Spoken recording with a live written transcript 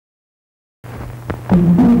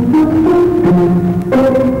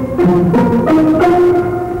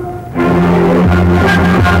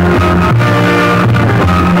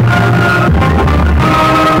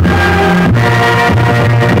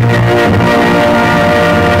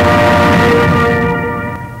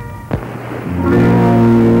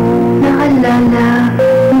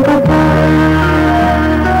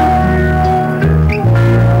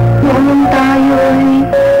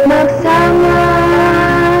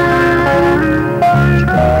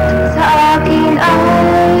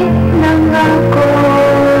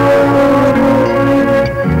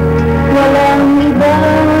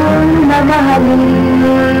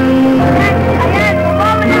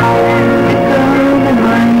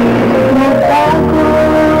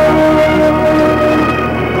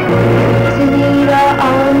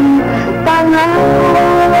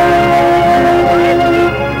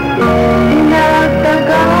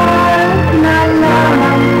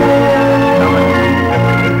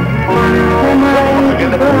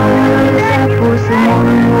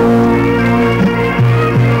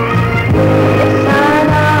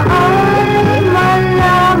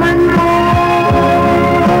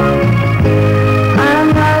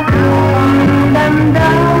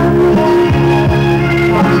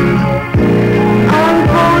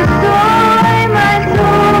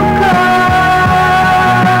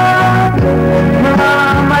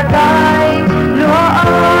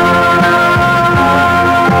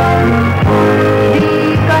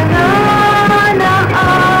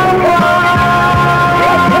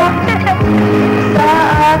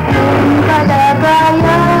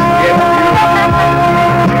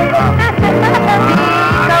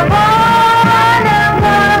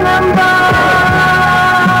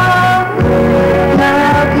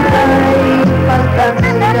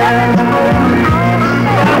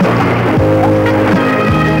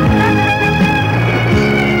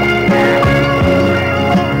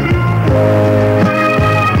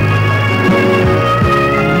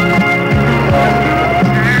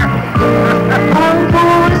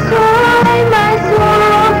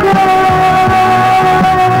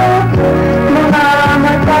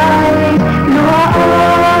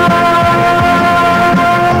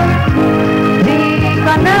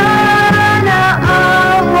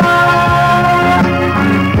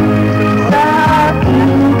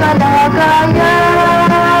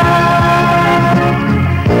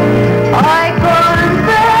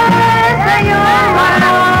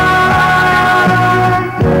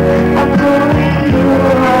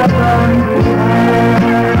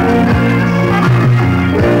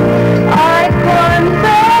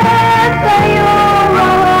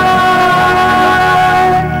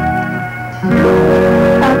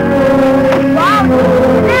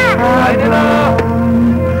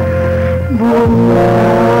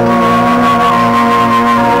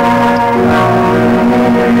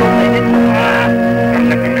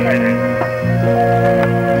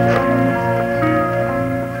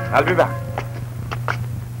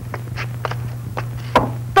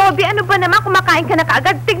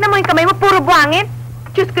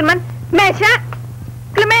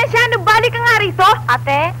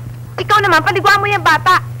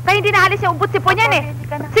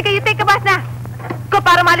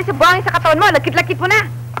Lakit mo na!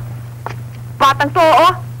 Batang to,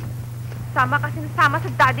 oh! Sama kasi nasama sa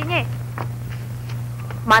daddy niya eh.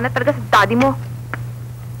 Mana talaga sa daddy mo.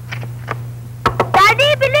 Daddy,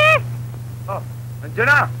 bilis! Oh, nandiyan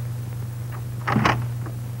na!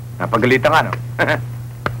 Napagalitan ka, no?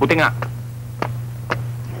 Buti nga.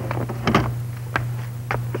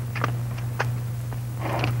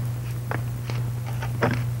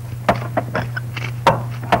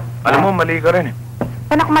 Alam mo, mali ka rin eh.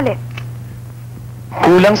 Anak, mali.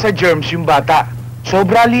 Kulang sa germs yung bata.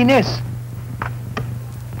 Sobra linis.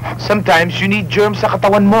 Sometimes you need germs sa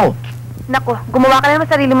katawan mo. Naku, gumawa ka na naman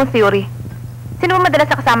sarili mong theory. Sino mo madalas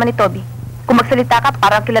sa kasama ni Toby? Kung magsalita ka,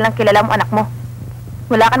 parang kilalang kilala mo anak mo.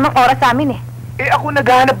 Wala ka namang oras sa amin eh. Eh ako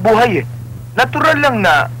naghahanap buhay eh. Natural lang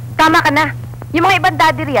na... Tama ka na. Yung mga ibang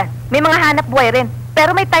daddy riyan, may mga hanap buhay rin.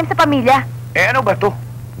 Pero may time sa pamilya. Eh ano ba to?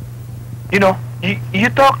 You know, you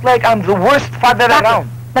talk like I'm the worst father around.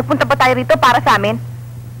 Nagpunta ba tayo rito para sa amin?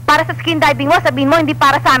 Para sa skin diving mo, sabihin mo, hindi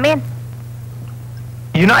para sa amin.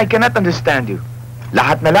 You know, I cannot understand you.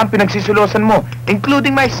 Lahat na lang pinagsisilosan mo,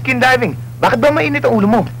 including my skin diving. Bakit ba mainit ang ulo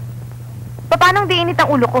mo? Paano hindi init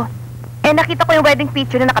ang ulo ko? Eh, nakita ko yung wedding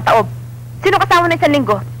picture na nakataob. Sino kasama na isang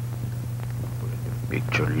linggo?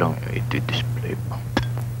 Picture lang, i-display pa.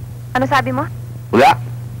 Ano sabi mo? Wala.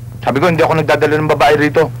 Sabi ko, hindi ako nagdadala ng babae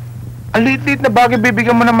rito. Ang liit-liit na bagay,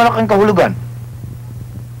 bibigyan mo ng malaking kahulugan.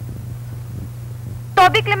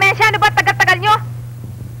 Toby, Clemencia, ano ba tagal-tagal nyo?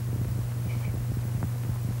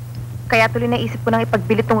 Kaya tuloy naisip ko nang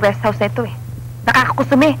ipagbili tong rest house na ito eh.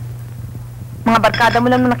 Nakakakusumi. Mga barkada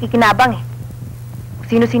mo lang nung nakikinabang eh. Kung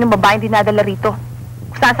sino-sino babaeng dinadala rito.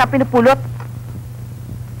 Kung saan-saan pinupulot.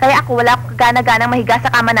 Kaya ako wala akong kagana-ganang mahiga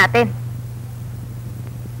sa kama natin.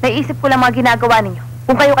 Naisip ko lang mga ginagawa ninyo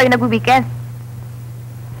kung kayo nag-weekend.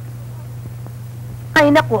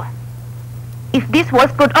 Ay naku. If these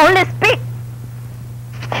walls could only speak!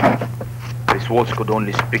 These walls could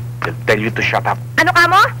only speak. They'll tell you to shut up. Ano ka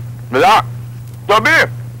mo? Wala! Toby!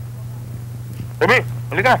 Toby,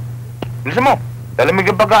 halika. Bilisan mo. Lalamig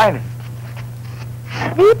ang pagkain.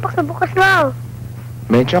 Di, pakibukas na.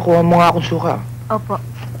 Medyo, kuha mo nga akong suka. Opo.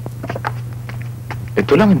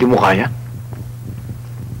 Ito lang, hindi mo kaya.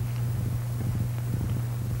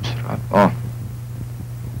 Sarap. Oh.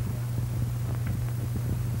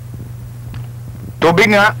 Tubig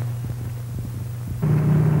nga.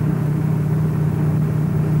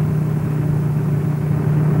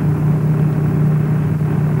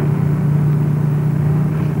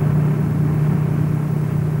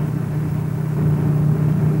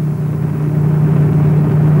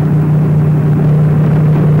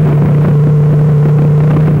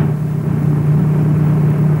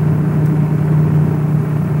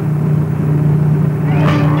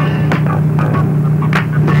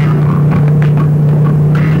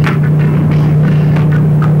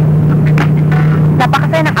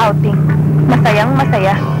 Outing. Masayang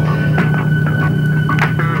masaya.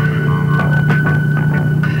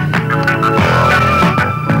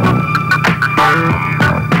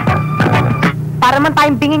 Para man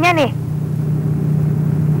tayong bingi yan eh.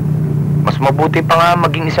 Mas mabuti pa nga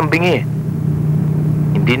maging isang bingi eh.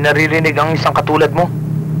 Hindi naririnig ang isang katulad mo.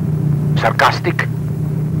 Sarcastic.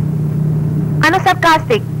 Ano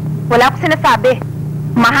sarcastic? Wala akong sinasabi.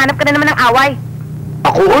 Mahanap ka na naman ng away.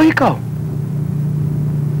 Ako o ikaw?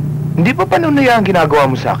 Hindi pa panunaya ang ginagawa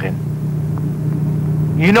mo sa akin.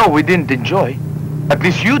 You know, we didn't enjoy. At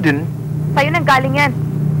least you didn't. Sa'yo nang galing yan.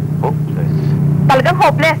 Hopeless. Talagang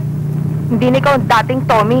hopeless. Hindi na ikaw ang dating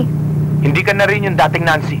Tommy. Hindi ka na rin yung dating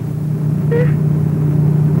Nancy.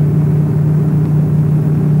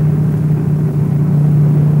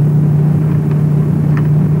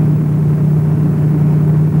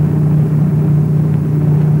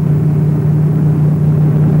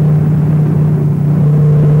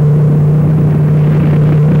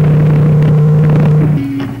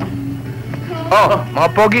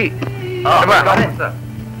 Mga pogi. Ano ba?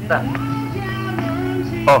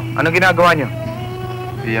 Oh, anong ginagawa nyo?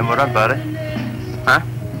 Bigyan mo rin, pare. Ha?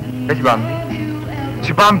 Eh, si Bambi.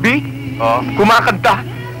 Si Bambi? Oo. Kumakanta?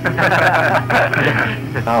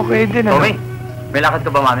 Okay din, ano? Tommy, may lakad ka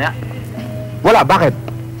ba mamaya? Wala, bakit?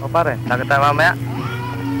 O pare, lakad tayo mamaya.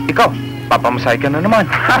 Ikaw, papamasahe ka na naman.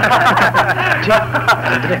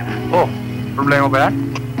 Oh, problema ba yan?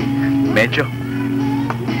 Medyo.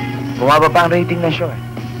 Bumababa ang rating ng show eh.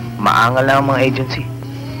 Maangal lang ang mga agency.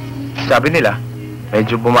 Sabi nila,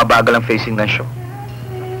 medyo bumabagal ang facing ng show.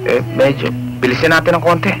 Eh, medyo. Bilisin natin ng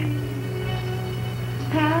konti.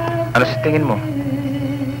 Ano sa tingin mo?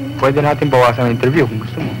 Pwede natin bawasan ang interview kung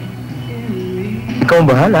gusto mo. Ikaw ang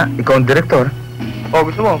bahala. Ikaw ang direktor. O,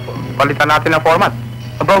 gusto mo, palitan natin ang format.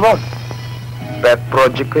 About. Pet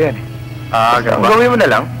project ko yan eh. Ganun ba? Gawin mo na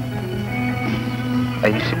lang.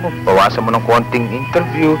 Ayusin mo. Bawasan mo ng konting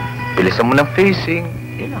interview. Bilisan mo ng facing.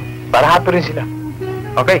 Yun lang. Para happy rin sila.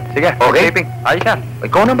 Okay, sige. Okay. Taping. Ayos yan.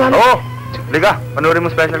 Ikaw na bahala. Oo. Liga, panoorin mo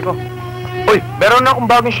special ko. Uy, meron na akong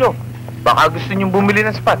bagong show. Baka gusto niyong bumili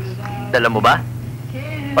ng spots. Dala mo ba?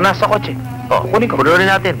 O nasa kotse. O, kunin ko. Panoorin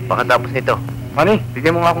natin, pagkatapos nito. Honey,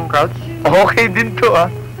 bigyan mo nga akong crowds. Okay din to, ah.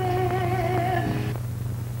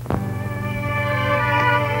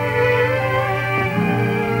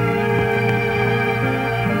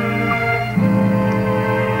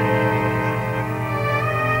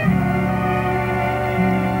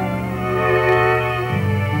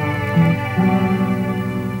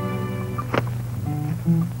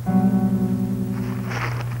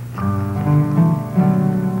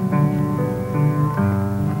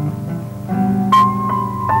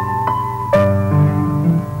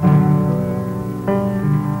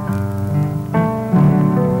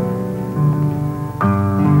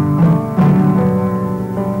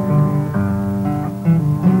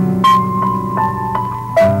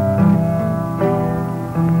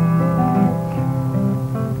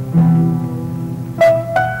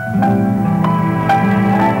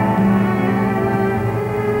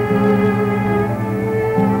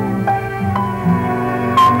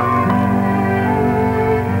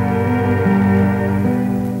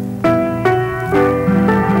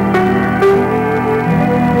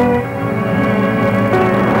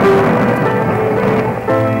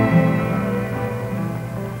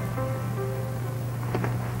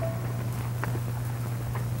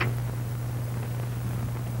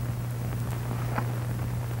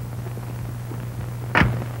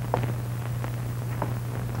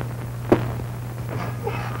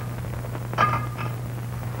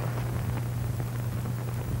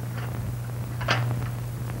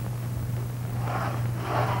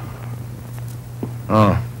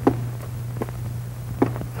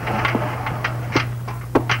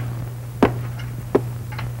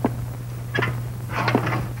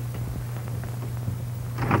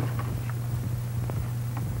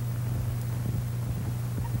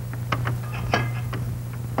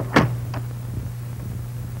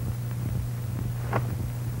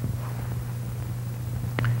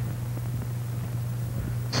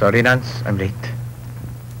 Sorry, Nance. I'm late.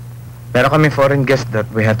 Meron kami foreign guest that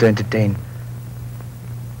we had to entertain.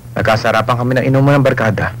 Nagkasarapan kami ng inuman ng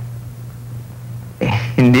barkada.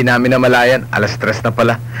 Hindi namin namalayan. 3:00 na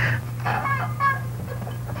pala.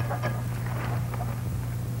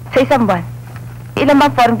 Sa isang buwan, ilan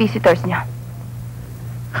bang foreign visitors niya?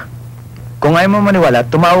 Kung ayaw mo maniwala,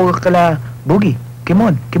 tumawag ka kala Boogie,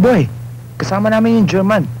 Kimon, Kiboy. Kasama namin yung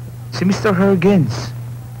German, si Mr. Hergens.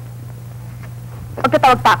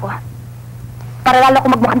 Magtatawag pa ako. Para lalo ko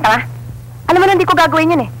magmukhang tanga. Alam mo na hindi ko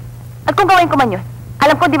gagawin yun eh. At kung gawin ko man yun,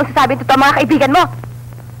 alam ko hindi magsasabi ito mga kaibigan mo.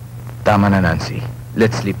 Tama na, Nancy.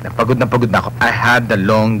 Let's sleep na. Pagod na ako. I had a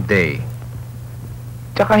long day.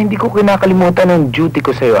 Tsaka hindi ko kinakalimutan ang duty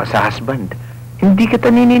ko sa'yo as a husband. Hindi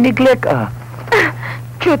kita ninineglect,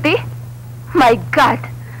 Duty? My God!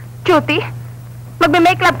 Duty?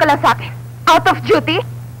 Magme-make love ka lang sa akin. Out of duty?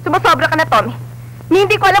 Sumusobra ka na, Tommy.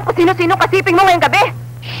 Hindi ko alam kung sino-sino kasiping mo ngayong gabi.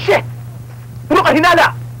 Shit! Puro ka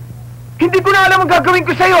hinala! Hindi ko na alam ang gagawin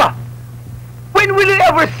ko sa'yo, When will you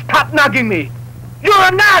ever stop nagging me? You're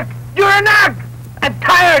a nag! You're a nag! I'm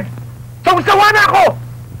tired! Sawa-sawa na ako!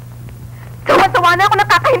 Sawa-sawa na ako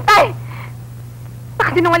nakakahintay!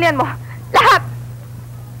 Nakasinungalingan mo. Lahat!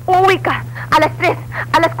 Uuwi ka. 3:00,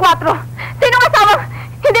 4:00. Sinong asawang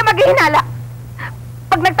hindi maghihinala?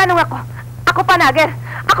 Pag nagtanong ako, ako pa nager.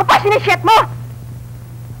 Ako pa sinishet mo!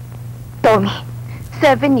 Tommy,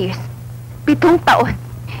 7 years, 7 taon.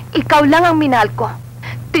 Ikaw lang ang minahal ko.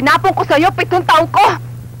 Tinapon ko sa'yo 7 taon ko!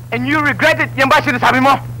 And you regret it? Yan ba sinasabi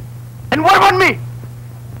mo? And what about me?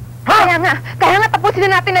 Kaya nga tapusin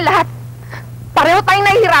na natin ang lahat. Pareho tayong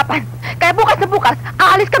nahihirapan. Kaya bukas na bukas,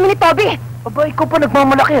 aalis kami ni Toby. Aba, ikaw pa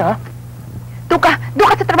nagmamalaki, Doon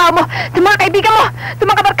ka sa trabaho mo, sa mga kaibigan mo, sa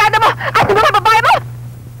mga barkada mo, at sa mga babae mo!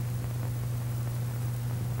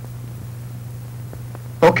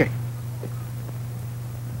 Okay.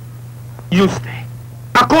 You stay.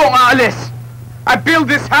 Ako ang aalis! I built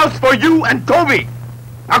this house for you and Toby!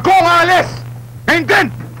 Ako ang aalis! And then...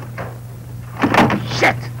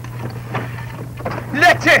 Shit!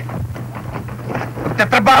 Leche!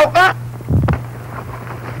 Magtatrabaho ka?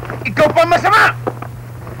 Ikaw pa masama!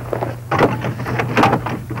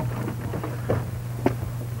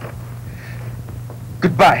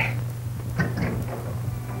 Goodbye.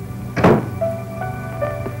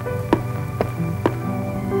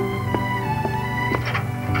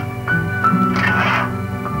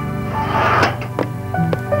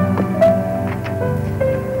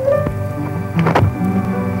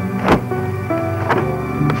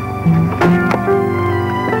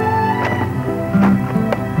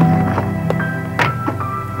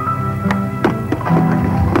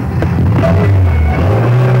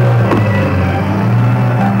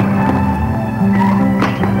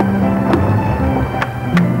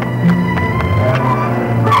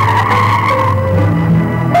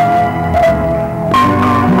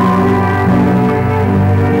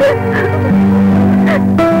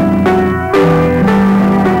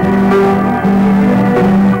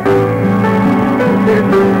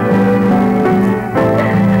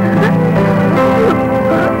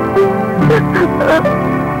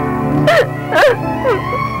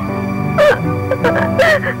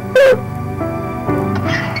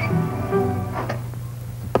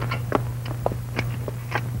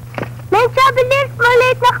 Mensa, bilis!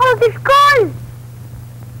 Malate na ako sa school!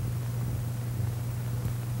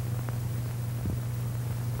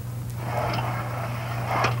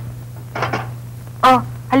 Oh,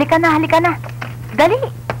 halika na. Dali!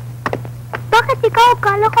 Bakit ikaw?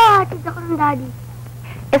 Kala ko hatid ako ng daddy.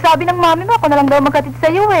 Eh, sabi ng mami mo, ako na lang daw maghatid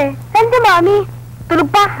sa'yo eh. Saan si mami?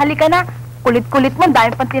 Tulog pa, halika na. Kulit-kulit mo,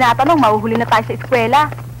 dahil pang tinatanong, mahuhuli na tayo sa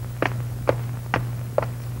eskwela.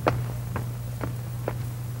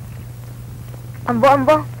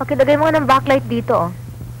 Ambo, pakilagay mo nga ng backlight dito, oh.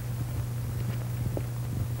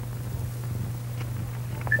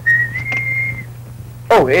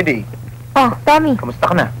 Oh, Eddie. Oh, Tommy. Kamusta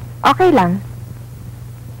ka na? Okay lang.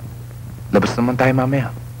 Labas naman tayo mamaya.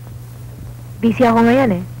 Busy ako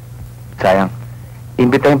ngayon eh. Sayang.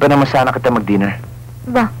 Imbitahin pa naman sana kita mag-dinner.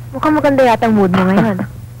 Ba, mukhang maganda yata ang mood mo ngayon.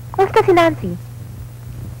 Kumusta si Nancy?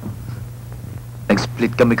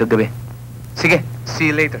 Nag-split kami kagabi. Sige,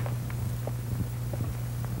 see you later.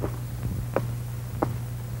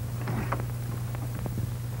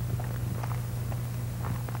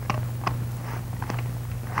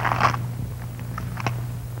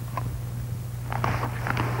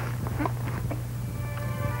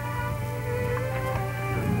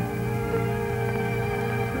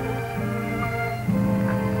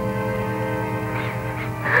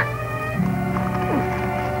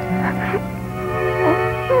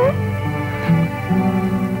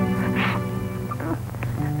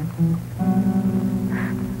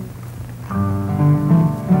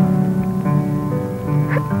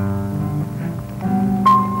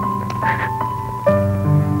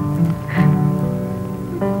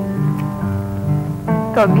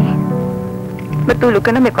 Romy, matulog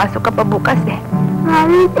ka na, may pasok ka pa bukas eh.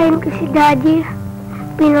 Mami, thank you si Daddy.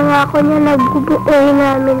 Pinangako niya na bubuuin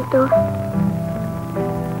namin to.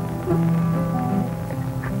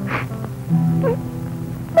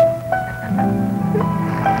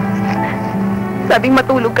 Sabing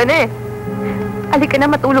matulog ka na eh. Halika na,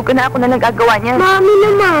 matulog ka na, ako na lang gagawa niyan.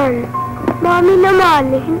 Mami naman,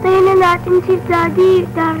 hintayin na natin si Daddy.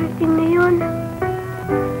 Darating na yun.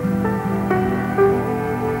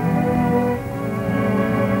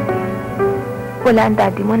 Wala ang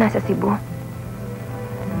daddy mo, nasa Cebu.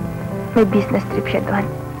 May business trip siya doon.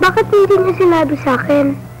 Bakit hindi niya sinabi sa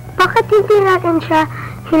akin? Bakit hindi natin siya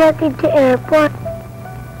hinatid sa airport?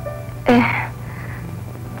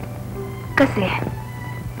 Kasi,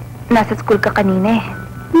 nasa school ka kanina eh.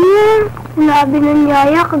 Sinabi ng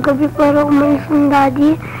yaya kagabi para umalis ng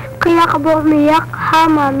Daddy. Kaya ka ba umiyak,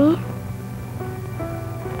 ha, Mami?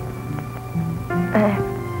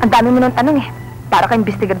 Ang dami mo nang tanong eh. Para ka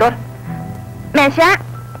investigador. Mesha?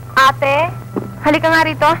 Ate? Halika nga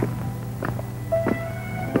rito.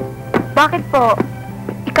 Bakit po?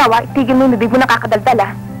 Ikaw itigil mo yung bibig mo nakakadaldal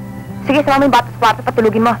ah. Sige, sama mo yung bata sa kwarto,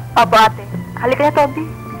 patulugin mo. Opo, ate. Halika na, Toby.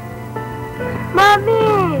 Mami!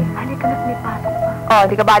 Halika na't may pasok pa.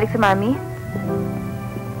 Di ka balik sa Mami?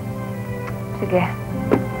 Sige.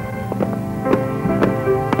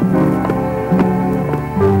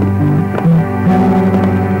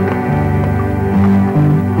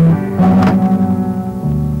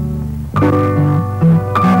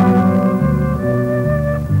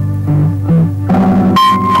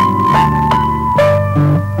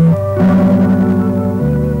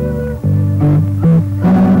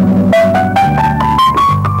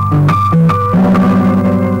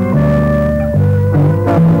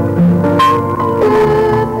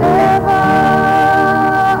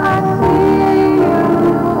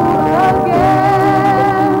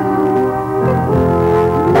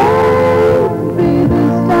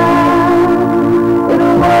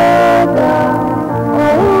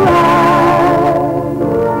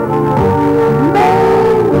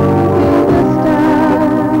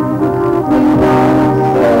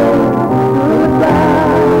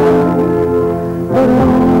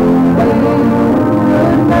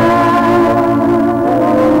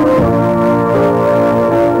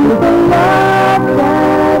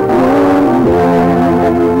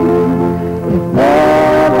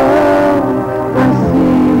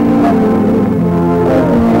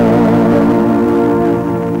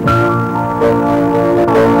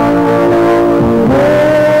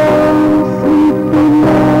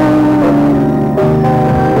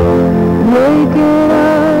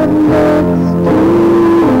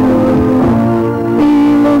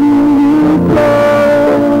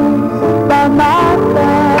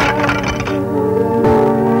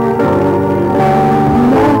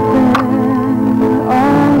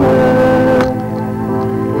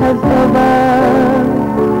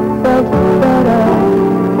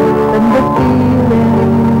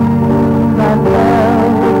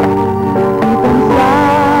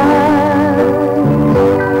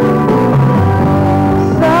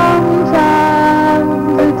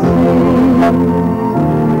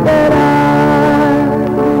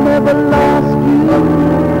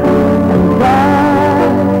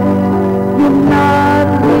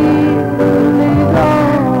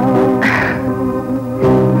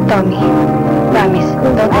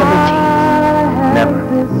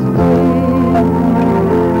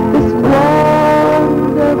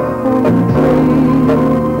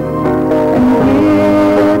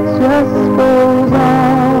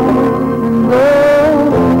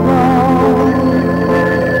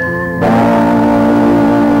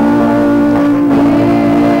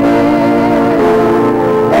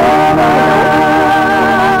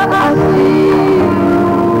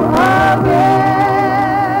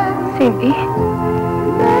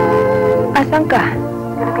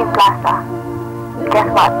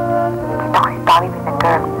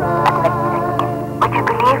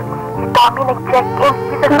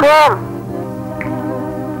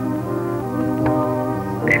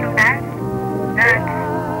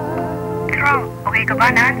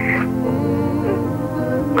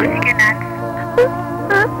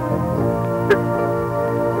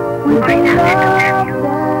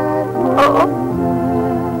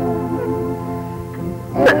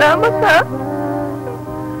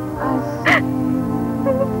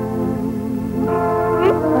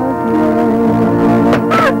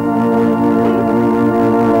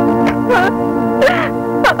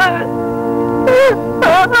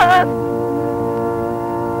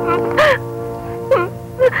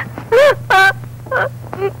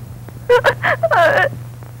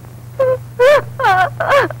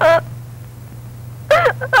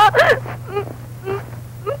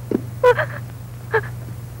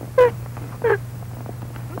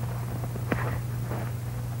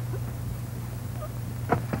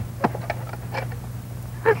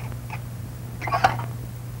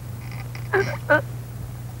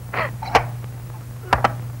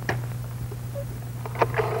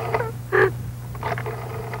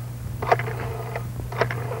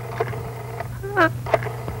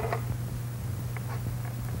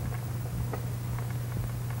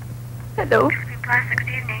 Hello? Plaza, good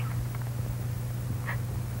evening.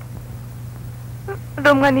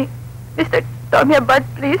 Room nga ni Mr. Tommy Abad,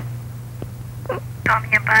 please. Tommy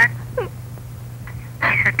Abad?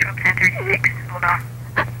 He's at room 1036. Hold on.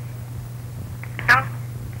 No?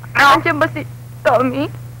 No? Andiyan ba si Tommy?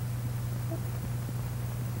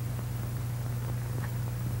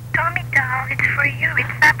 Tommy, doll, it's for you.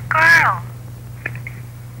 It's that girl.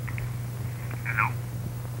 Hello?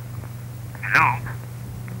 Hello?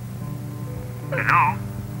 Hello?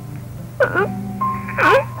 Hello?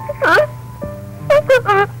 Hello? Hello?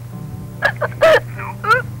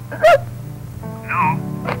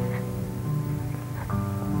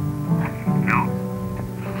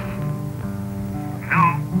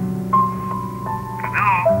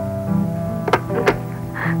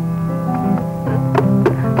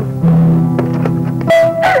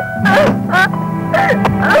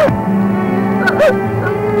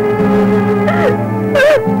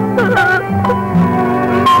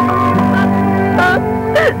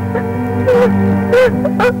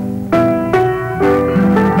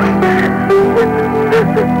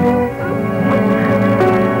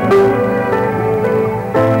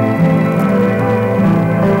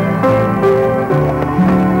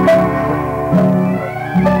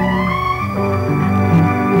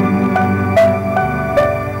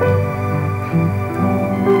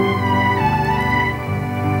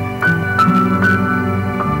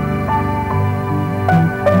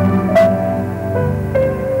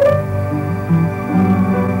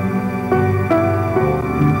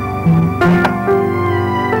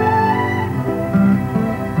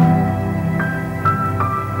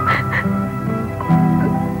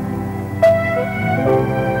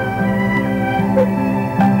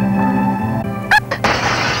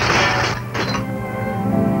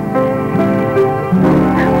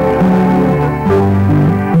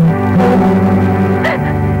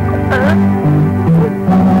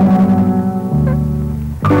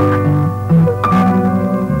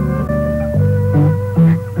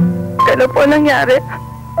 Ano po nangyari?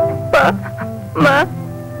 Ma?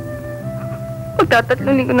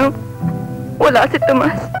 Magtatatlong linggo nang wala si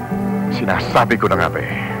Tomas. Sinasabi ko na nga ba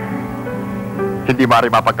hindi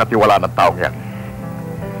maaari mapagkatiwala ng taong yan.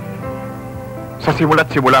 Sa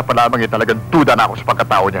simula't simula pa lamang talagang duda na ako sa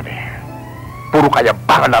pagkatao niyan Puro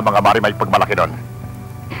kayampangan lamang ang maaari may pagmalaki nun.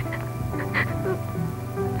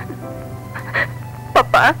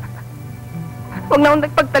 Papa, huwag na akong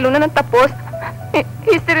nagpagtalunan ng tapos.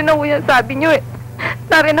 History na ho yan, sabi niyo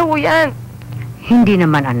Nari na ho yan. Hindi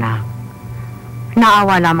naman, anak.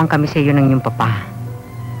 Naawa lamang kami sa iyo ng iyong papa.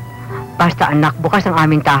 Basta, anak, bukas ang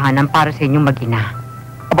aming tahanan para sa inyong mag-ina.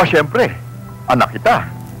 Aba, siyempre. Anak kita.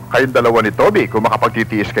 Kayong dalawa ni Toby, kung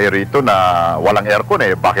makapagtitiis kayo rito na walang aircon,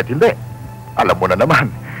 bakit hindi? Alam mo na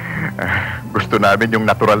naman. Gusto namin yung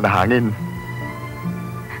natural na hangin.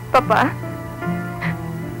 Papa,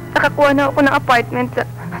 nakakuha na ako ng apartment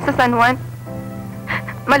sa San Juan.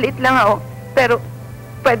 Maliit lang ako, pero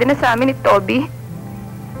pwede na sa amin ni Toby.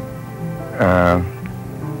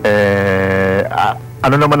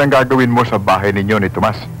 Ano naman ang gagawin mo sa bahay ninyo ni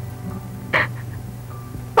Tomas?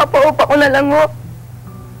 Papaupa ko na lang ho.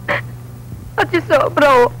 At yung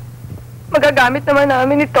sobra magagamit naman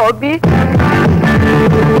namin ni Toby.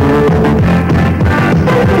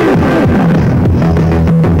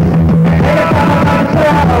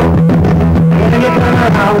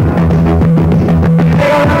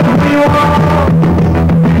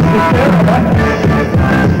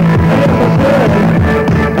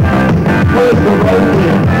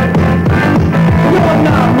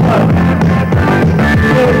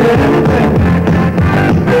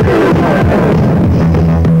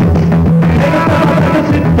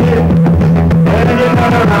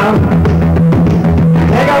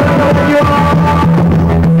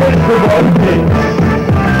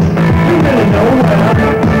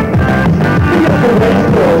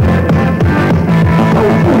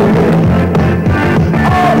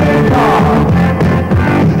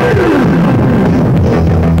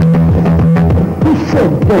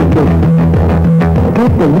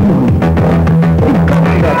 Don't believe me. They got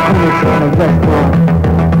me that commercial in a restaurant.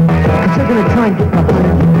 Because they're going to try and get behind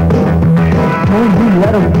you. Don't you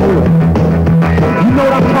let them do it. You know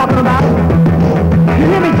what I'm talking about? You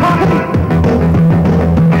hear me talking?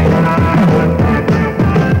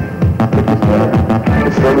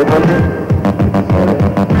 It's for your country.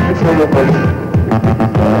 It's for your country.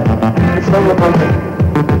 It's for your country.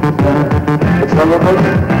 It's for your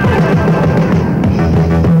country.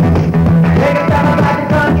 Take it down about the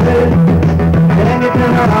country, then you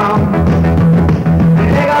turn around.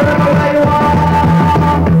 Take a look at where you are.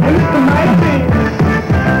 It's the 19.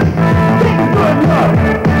 Take a good look.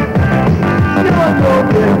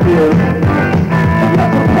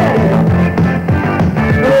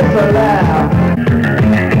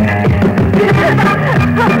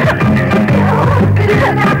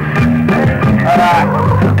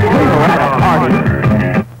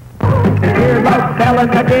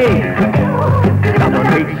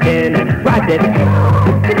 it.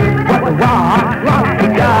 What the rock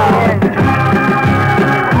does.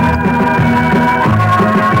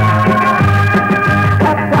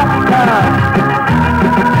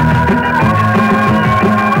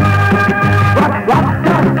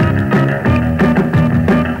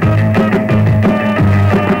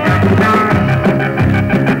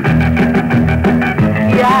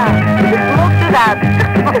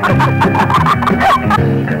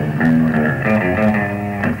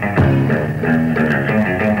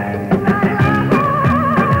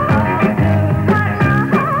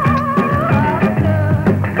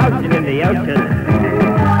 Motion in the ocean.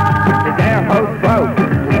 His air hose broke.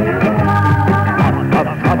 Lots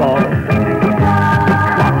of trouble.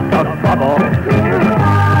 Lots of trouble.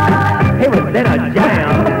 He was in a jam.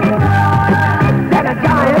 In a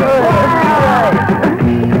giant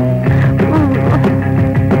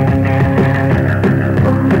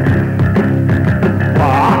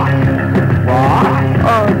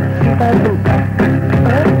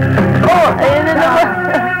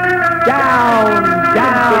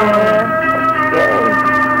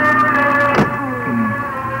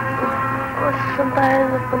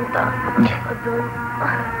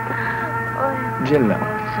Diyan lang.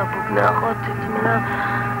 Sabog na ako. Dito mo na.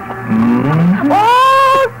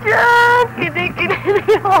 Oh, Jack!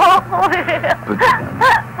 Kinikinig ako eh.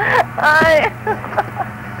 Ay.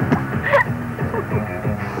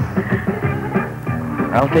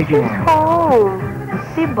 I'll take you home. Home.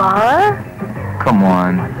 Diba? Come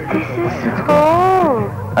on. This is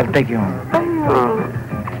home. I'll take you home. Ano?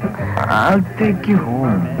 I'll take you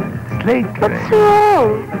home. It's late. What's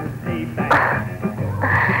wrong?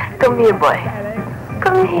 Come here, boy.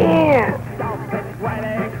 Come here.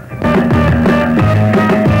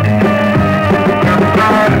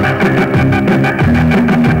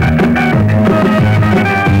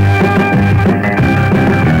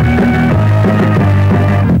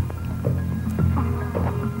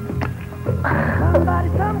 Somebody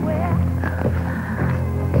somewhere.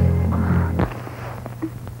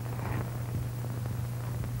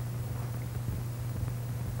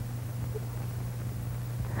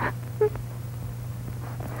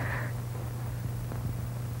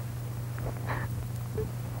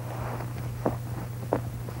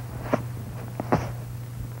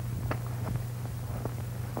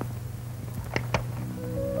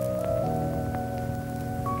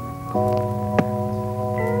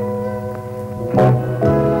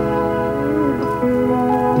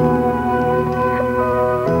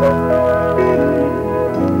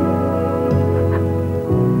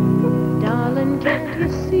 Darling, can't you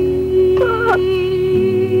see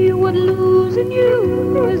what losing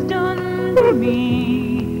you has done to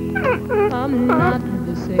me? I'm not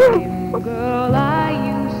the same girl I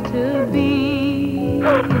used to be.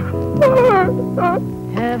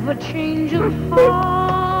 Have a change of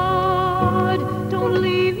heart. Don't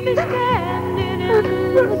leave me standing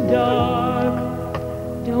in the dark.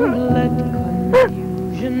 Don't let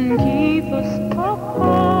confusion keep us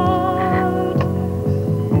apart.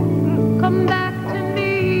 Come back to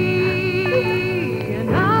me,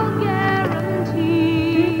 and I'll guarantee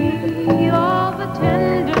all the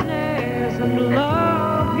tenderness and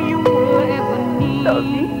love you will ever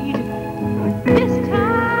need. This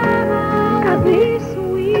time I'll be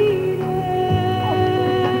sweeter.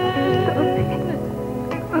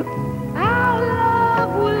 Our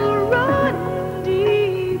love will run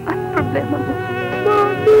deep. Ano problema mo?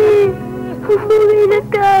 Mommy! Umuwi na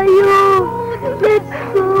tayo! Let's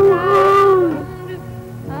go home!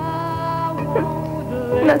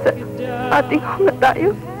 Nasa ating home na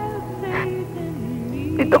tayo.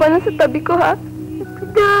 Dito ka na sa tabi ko, ha?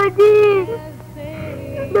 Daddy!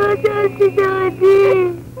 Nasaan si Daddy?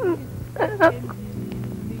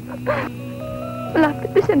 Malapit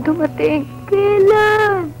na siyang dumating.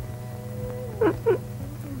 Kailan?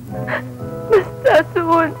 Basta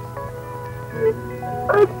soon.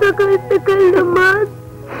 Ang tagal-tagal naman.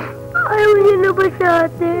 Ayaw niya na ba sa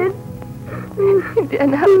atin? Hindi,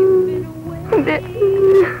 anak. Hindi.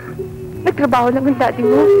 Nagtrabaho lang ang daddy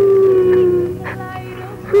mo.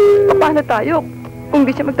 Paano tayo kung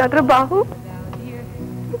di siya magtatrabaho?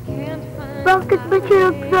 Bakit ba siya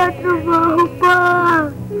nagtatrabaho pa?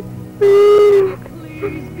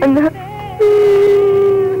 Anak,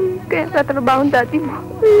 kaya nagtatrabaho ang daddy mo.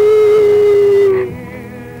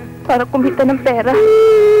 Para kumita ng pera.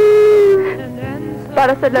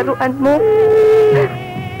 Para sa laruan mo.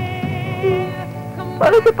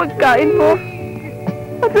 Para sa pagkain mo.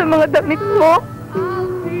 At sa mga damit mo.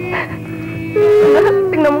 Anak,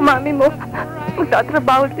 tingnan mo mami mo.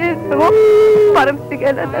 Magtatrabaho din, no? Para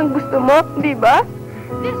bigyan ang gusto mo, di ba?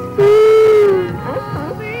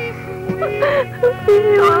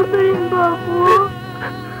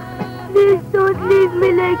 me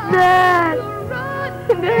like that.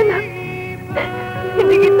 Hindi, anak.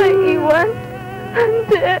 Hindi kita iiwan.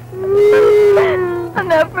 Hindi. I'll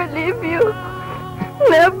never leave you.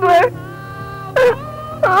 Never.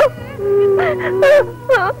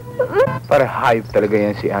 Para hype talaga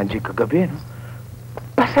yan si Angie kagabi, no?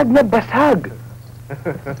 Basag na basag.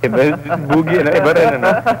 Iba, bugi na, iba rin, ano?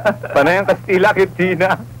 Panay ang Kastila kay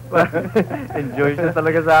Tina. Enjoy siya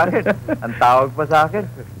talaga sa akin. Ang tawag pa sa akin,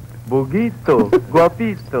 Bugito,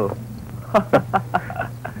 Guapito.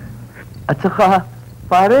 At saka,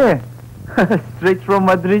 pare, straight from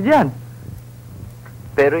Madrid yan.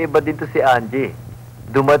 Pero iba dito si Angie.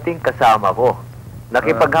 Dumating kasama ko.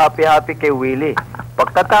 Nakipag-happy-happy kay Willie.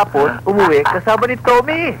 Pagkatapos, umuwi kasama ni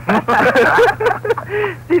Tommy.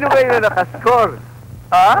 Sino kayo na nakascore?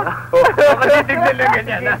 Ha? Matitignan lang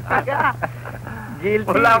ganyan, ha? Guilty.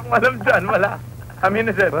 Wala akong alam dyan, wala. I'm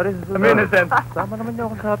innocent. I'm innocent. Sama naman niyo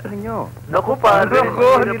ako sa happening niyo. Naku, pare. Naku,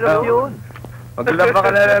 hirap yun. Maglaba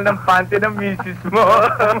ka na lang ng panty ng misis mo.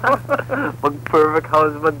 Mag-perfect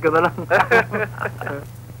husband ka na lang.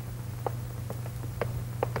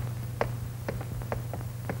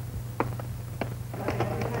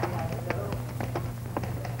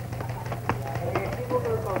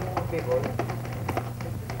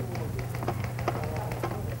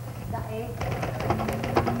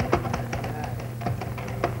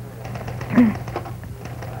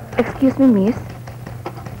 Excuse me, miss.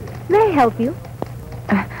 May I help you?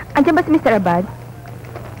 Andiyan ba si Mr. Abad?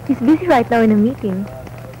 He's busy right now in a meeting.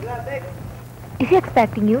 Is he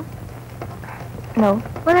expecting you? No.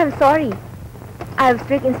 Well, I'm sorry. I have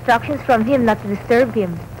strict instructions from him not to disturb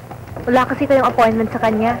him. Wala kasi kayong appointment sa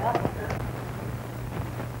kanya.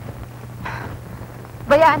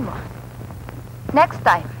 Bayaan mo. Next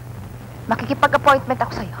time, makikipag-appointment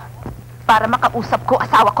ako sa'yo para makausap ko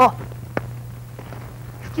asawa ko.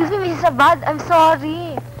 Excuse me, Mrs. Abad, I'm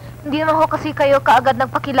sorry. Hindi naman ho kasi kayo kaagad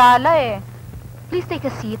nagpakilala eh. Please take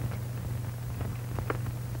a seat.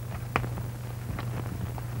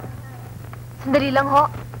 Sandali lang ho.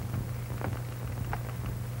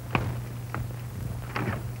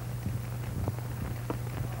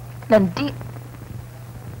 Landi.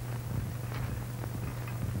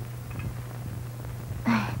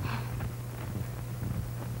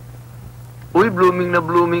 Uy, blooming na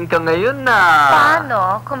blooming ka ngayon na.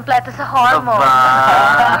 Paano? Kompleto sa hormone.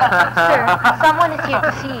 Sir, someone is here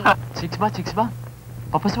to see. Chicks ba?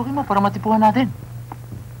 Papasukin mo para matipuhan natin.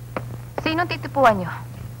 Sinong titipuan niyo?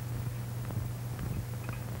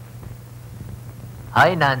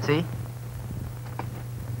 Hi, Nancy.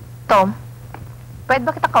 Tom, pwede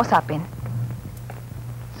ba kita kausapin?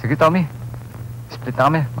 Sige, Tommy. Split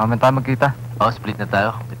na kami. Mamaya tayo magkita. Oh, split na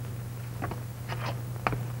tayo.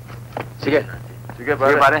 Sige. Sige,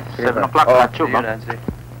 pare. Sige, pare. 7 o'clock, Nacho, ba? Nancy.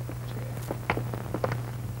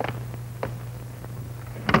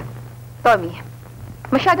 Tommy,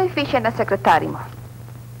 masyadong efficient ang sekretary mo.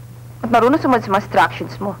 At marunong sumunod sa mga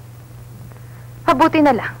instructions mo. Mabuti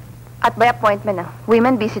na lang. At by appointment ng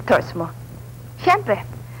women visitors mo. Siyempre,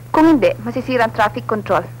 kung hindi, masisira ang traffic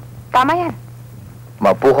control. Tama yan.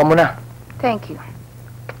 Maupo ka muna. Thank you.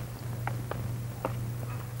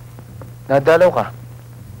 Nadalaw ka.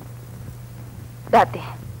 Dati,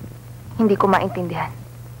 hindi ko maintindihan.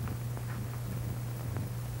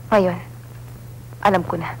 Ngayon, alam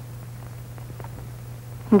ko na.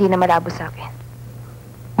 Hindi na malabo sa akin.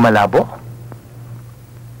 Malabo?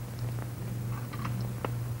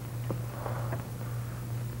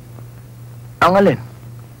 Ang alin?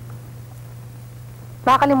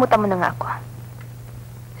 Makakalimutan mo na nga ako.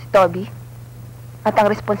 Si Toby, at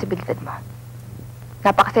ang responsibilidad mo.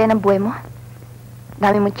 Napakasaya ng buhay mo.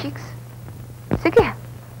 Dami mong chicks. Sige,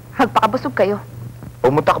 magpakabusog kayo.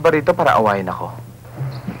 Pumunta ka ba rito para awayin ako?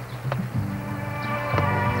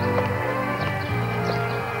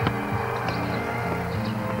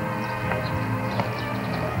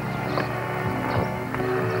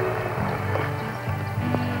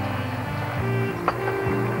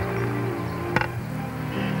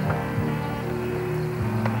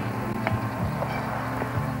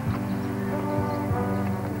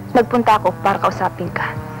 Nagpunta ako para kausapin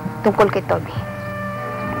ka tungkol kay Toby.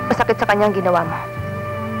 Masakit sa kanyang ginawa mo.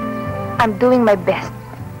 I'm doing my best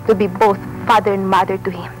to be both father and mother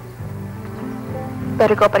to him.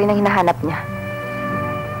 Pero ikaw pa rin ang hinahanap niya.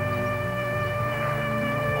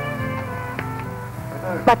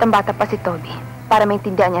 Batang-bata pa si Toby para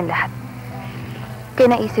maintindihan niya ang lahat.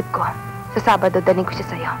 Kaya naisip ko, sa Sabado daling ko siya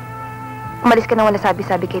sa'yo. Umalis ka na wala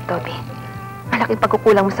sabi-sabi kay Toby. Malaking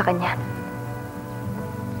pagkukulang mo sa kanya.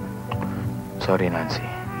 Sorry, Nancy.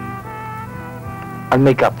 I'll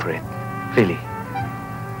make up for it. Really.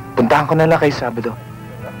 Puntahan ko na lang kay Sabado.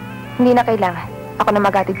 Hindi na kailangan. Ako na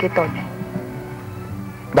maghatid kay Toby.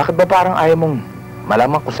 Bakit ba parang ayaw mong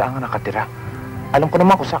malaman kung saan ka nakatira? Alam ko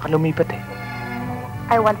naman kung saan ka lumipat eh.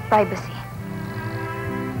 I want privacy.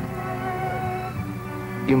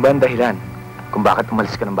 Yung ba ang dahilan kung bakit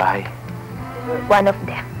umalis ka ng bahay? One of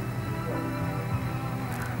them.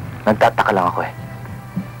 Nagtataka lang ako eh.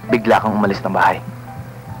 Bigla kang umalis ng bahay.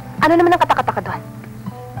 Ano naman ang katakataka doon?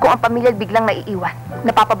 Kung ang pamilya biglang naiiwan,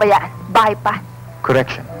 napapabayaan, bahay pa.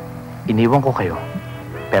 Correction. Iniwan ko kayo,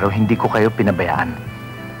 pero hindi ko kayo pinabayaan.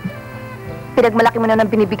 Pinagmalaki mo na ng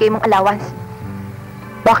binibigay mong allowance.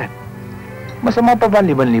 Bakit? Masama pa ba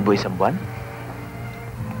 5,000 isang buwan?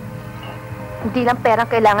 Hindi lang perang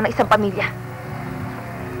kailangan ng isang pamilya.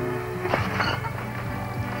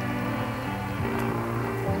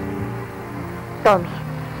 Tommy,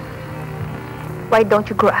 why don't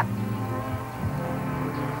you grow up?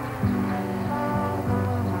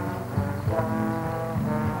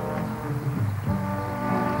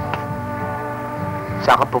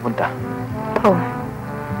 Saan ka pupunta? Home.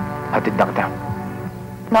 Hatid na kita.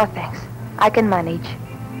 No thanks. I can manage.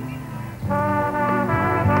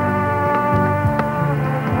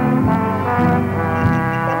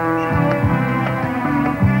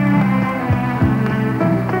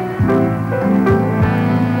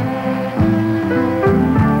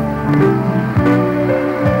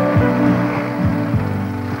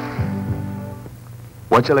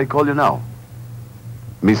 What shall I call you now?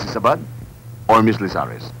 Mrs. Abad or Miss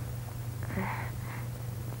Lizares?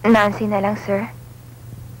 Nancy na lang, sir.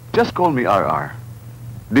 Just call me RR.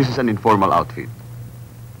 This is an informal outfit.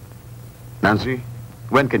 Nancy,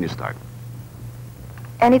 when can you start?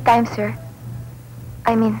 Anytime, sir.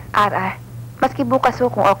 I mean, RR. Maski bukas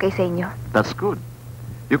ho kung okay sa inyo. That's good.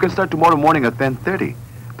 You can start tomorrow morning at 10:30.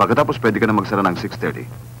 Pagkatapos pwede ka na magsara ng 6:30.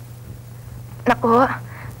 Naku,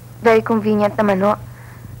 very convenient naman ho.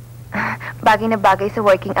 Bagay na bagay sa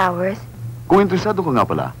working hours. Kung interesado ka nga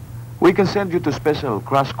pala, we can send you to special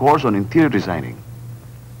crash course on interior designing.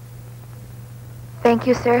 Thank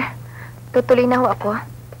you, sir. Tutuloy na ho ako.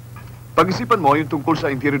 Pag-isipan mo yung tungkol sa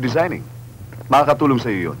interior designing. Makakatulong sa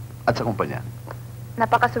iyo yun at sa kumpanya.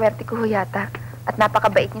 Napakaswerte ko ho yata at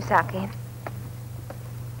napakabait niyo sa akin.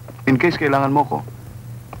 In case kailangan mo ko,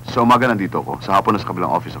 sa umaga nandito ako, sa hapon na sa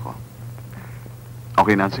kabilang office ako.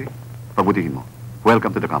 Okay, Nancy? Pabutihin mo.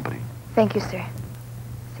 Welcome to the company. Thank you, sir.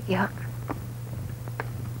 Sige ho.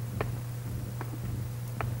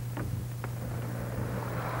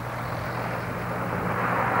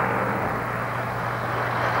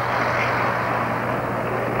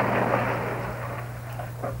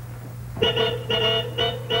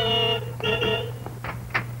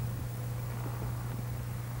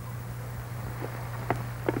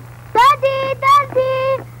 Daddy! Daddy!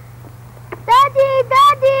 Daddy!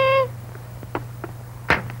 Daddy!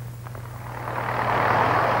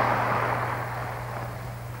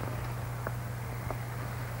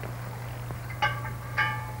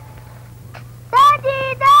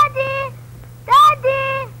 Daddy! Daddy!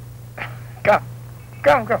 Daddy!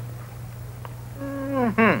 Come.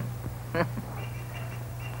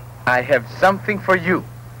 I have something for you.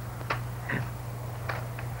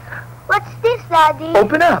 What's this, Daddy?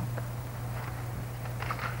 Open up.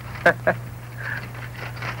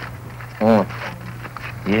 Oh.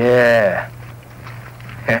 Yeah.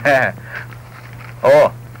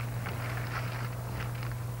 Oh.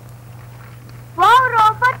 Wow,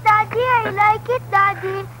 robot, Daddy! I like it,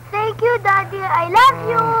 Daddy! Thank you, Daddy! I love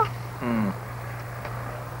you!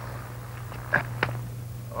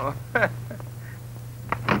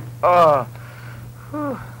 Oh.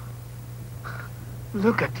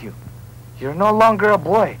 Look at you. You're no longer a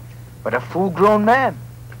boy, but a full-grown man.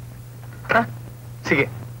 Huh? Sige,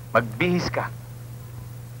 magbihis ka.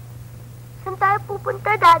 Saan tayo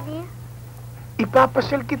pupunta, Daddy?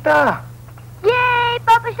 Ipapasyal kita. Yay!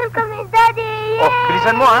 Papasyal kami ni Daddy! Yay! Oh,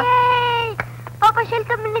 bilisan mo, ha? Yay! Papasyal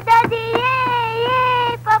kami ni Daddy! Yay! Yay!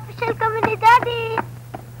 Papasyal kami ni Daddy!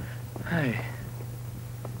 Ay.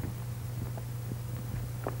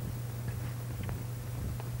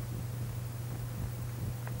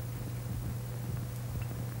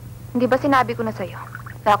 Hindi ba sinabi ko na sa'yo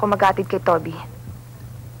na ako maghatid kay Toby?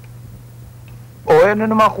 O, ano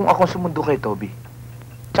naman kung ako sumundo kay Toby?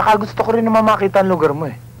 Tsaka gusto ko rin naman makita ang lugar mo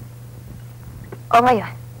eh. O ngayon,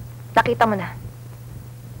 nakita mo na.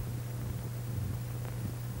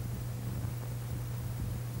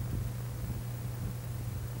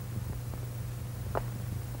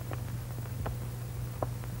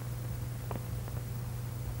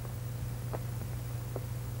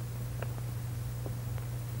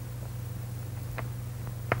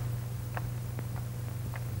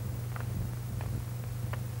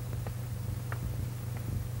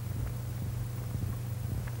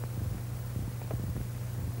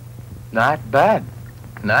 Not bad.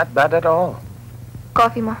 Not bad at all.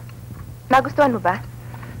 Coffee mo. Nagustuhan mo ba?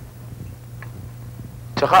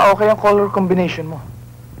 Tsaka okay ang color combination mo.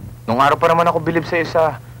 Nung araw pa naman ako bilib sa'yo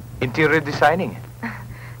sa interior designing.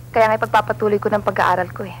 Kaya nga ipagpapatuloy ko ng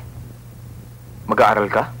pag-aaral ko eh.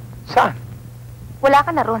 Mag-aaral ka? Saan? Wala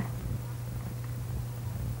ka na ron.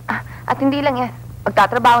 At hindi lang yan.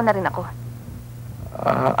 Magtatrabaho na rin ako.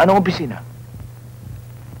 Anong opisina?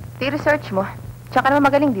 I-research mo. Tsaka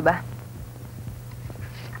naman magaling, di ba?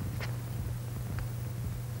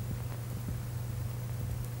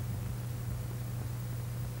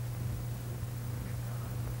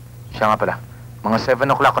 Siya nga pala. Mga 7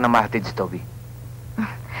 o'clock ko na mahatid si Toby.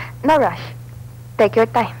 No rush. Take your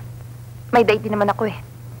time. May date din naman ako eh.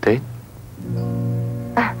 Date?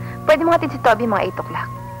 Pwede mo hatid si Toby mga 8 o'clock.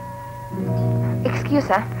 Excuse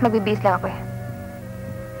magbibihis lang ako eh.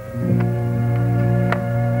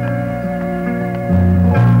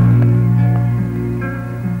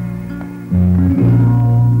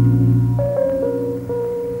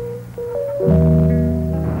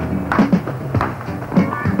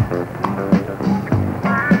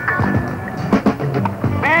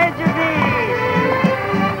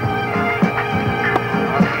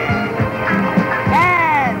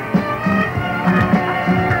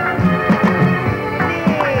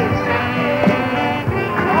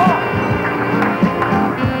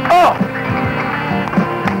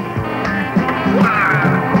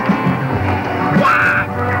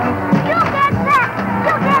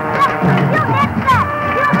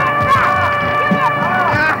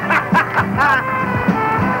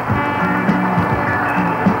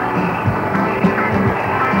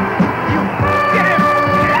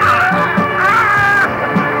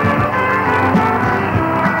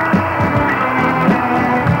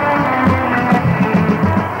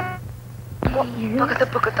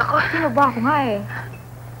 Ako nga eh.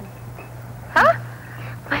 Ha?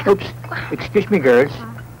 Oops. Excuse me, girls.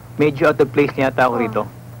 Medyo out of place na yata ako rito.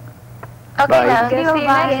 Okay Bye. lang. See you, See you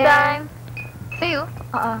bye. next time. See you.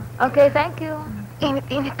 Okay, thank you.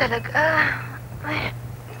 Init-init talaga.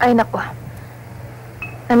 Ay, naku.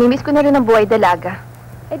 Namimiss ko na rin ang buhay dalaga.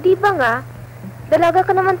 Eh di ba nga? Dalaga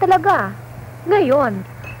ka naman talaga. Ngayon.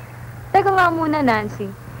 Teka nga muna, Nancy.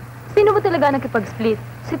 Sino ba talaga nakipag-split?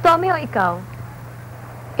 Si Tommy o ikaw?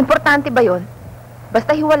 Importante ba yon?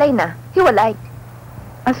 Basta hiwalay na, hiwalay.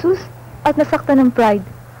 Asus, at nasaktan ng pride.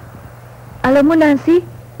 Alam mo, Nancy,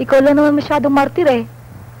 ikaw lang naman masyadong martir eh.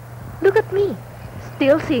 Look at me.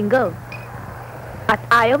 Still single. At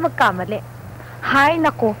ayaw magkamali. Hay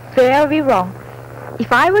nako, very wrong. If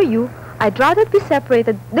I were you, I'd rather be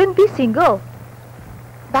separated than be single.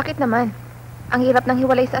 Bakit naman? Ang hirap ng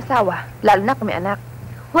hiwalay sa asawa, lalo na kung may anak.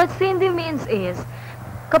 What Cindy means is,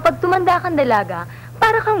 kapag tumanda kang dalaga,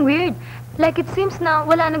 para kang weird. Like it seems na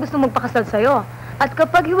wala na gusto magpakasal sa'yo. At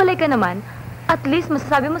kapag hiwalay ka naman, at least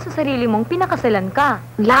masasabi mo sa sarili mong pinakasalan ka.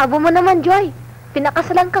 Labo mo naman, Joy.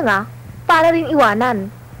 Pinakasalan ka nga, para rin iwanan.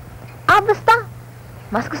 Basta.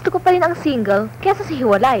 Mas gusto ko pa rin ang single kesa si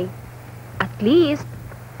hiwalay. At least,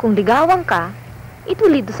 kung ligawan ka, it will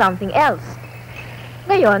lead to something else.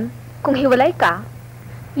 Ngayon, kung hiwalay ka,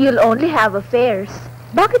 you'll only have affairs.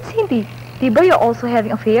 Bakit hindi? Diba you're also having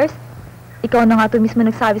affairs? Ikaw na nga ito mismo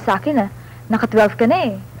nagsabi sa akin Naka-12 ka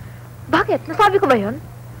na eh. Bakit? Nasabi ko ba yun?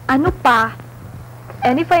 Ano pa?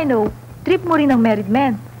 And if I know, trip mo rin ng married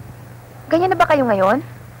men. Ganyan na ba kayo ngayon?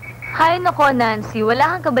 Hay nako, Nancy,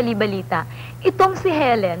 wala kang kabali-balita. Itong si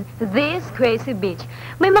Helen, this crazy bitch,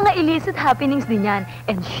 may mga illicit happenings din yan,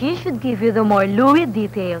 and she should give you the more lurid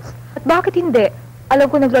details. At bakit hindi? Alam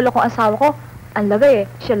ko nagloloko ang asawa ko. Ang lagay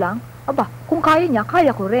siya lang. Aba, kung kaya niya,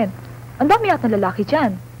 kaya ko rin. Ang dami yata ng lalaki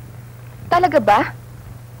dyan. Talaga ba?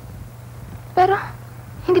 Pero,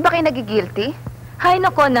 hindi ba kayo nagigilty? Hay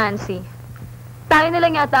nako, Nancy. Tayo na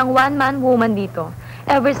lang yata ang one-man woman dito,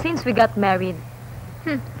 ever since we got married.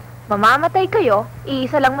 Mamamatay kayo,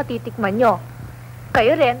 iisa lang matitikman nyo.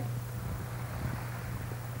 Kayo rin.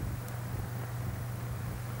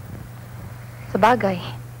 Sa bagay.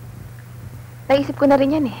 Naisip ko na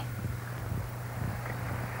rin yan eh.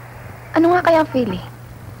 Ano nga kaya ang feeling?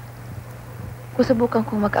 Kusubukan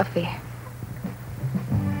kong mag-affair.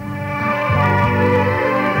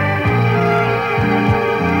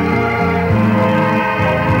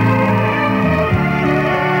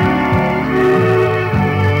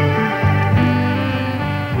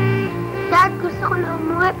 Dad, gusto ko na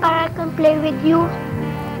umuwi para I can play with you.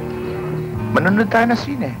 Manunod tayo ng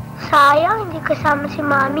sine. Sayang, hindi kasama si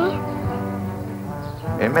Mami.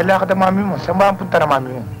 May lakad ang mami mo. Saan ba ang punta ng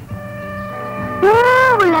mami mo?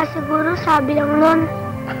 Wala siguro, sabi lang nun.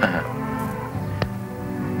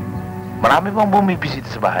 Marami bang bumibisita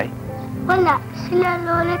sa bahay? Wala, sila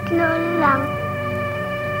lola't lola lang.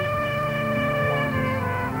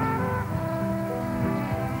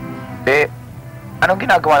 Eh, anong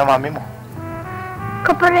ginagawa ng mami mo?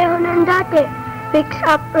 Kapareho ng dati. Wakes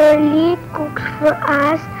up early, cooks for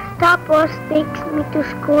us, tapos takes me to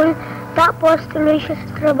school, tapos tuloy siya sa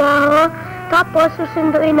trabaho, tapos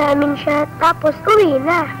susunduin namin siya, tapos uwi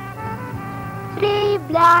na. 3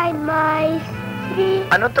 blind mice,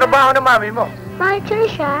 3... Anong trabaho ng mami mo? Marcher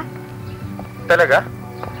siya. Talaga?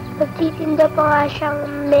 Nagtitinda pa nga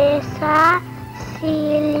siyang mesa,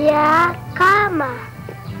 silya, kama.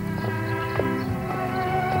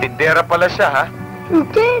 Tindera pala siya, ha?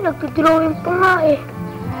 Hindi, nagdodrawing pa nga eh.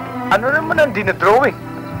 Ano naman ang dinadrawing?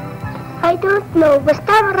 I don't know,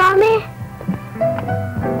 basta marami.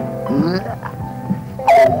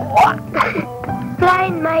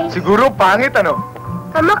 Blind mice. Siguro pangit, ano?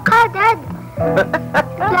 Tama ka, Dad.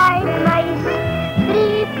 Blind mice.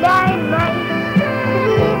 3 blind mice.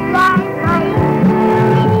 3 blind mice.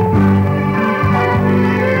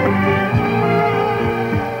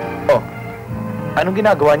 Oh, anong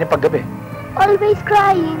ginagawa niya paggabi? Always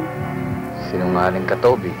crying. Sinungaling ka,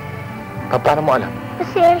 Toby. Paano mo alam?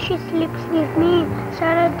 Kasi she sleeps with me.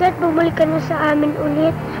 Sana, Dad, bumalik ka na sa amin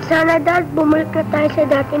ulit. Sana, Dad, bumalik na tayo sa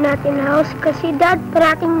dati natin house. Kasi, Dad,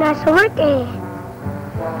 parating nasa work eh.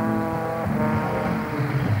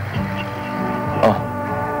 Oh,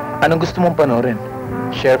 anong gusto mong panoorin?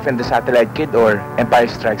 Sheriff and the Satellite Kid or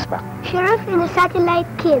Empire Strikes Back? Sheriff and the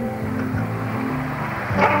Satellite Kid.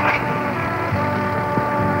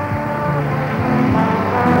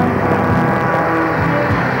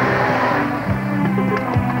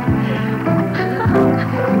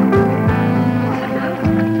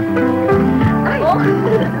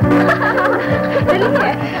 Dali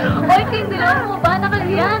eh. Oy, Tim, dalawa mo ba?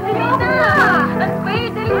 Nakaliyan. Dali na.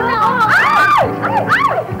 Wait, dali na. Ay! Ay!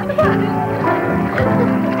 Ay!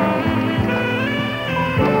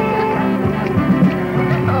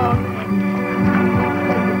 Ano ba?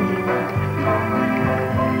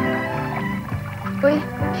 Uy,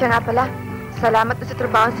 siya nga pala. Salamat na sa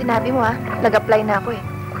trabaho ang sinabi mo, ha. Nag-apply na ako, eh.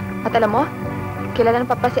 At alam mo, kilala ng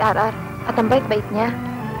papa si RR. At ang bait-bait niya.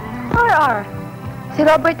 RR. Si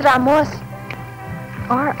Robert Ramos.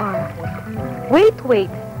 RR. Wait.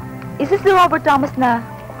 Is this the Robert Thomas na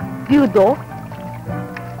Budo,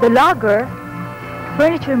 the logger,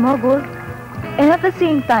 furniture mogul, and at the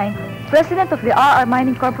same time, president of the RR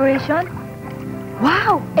Mining Corporation?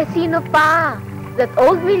 Wow! Eh, sino pa? That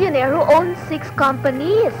old millionaire who owns 6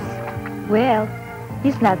 companies. Well,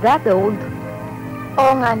 he's not that old.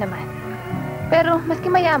 Oo nga naman. Pero, maski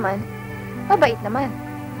mayaman, mabait naman.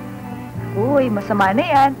 Uy, masama na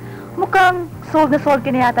yan. Mukhang sold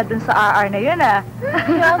ka na yata dun sa RR na yun, ah.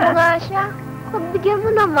 Kaya mo nga siya. Pagbigyan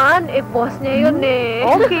mo naman. Eh, boss niya yun eh.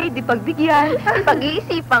 Okay, di pagbigyan.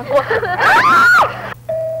 Pag-iisipan ko.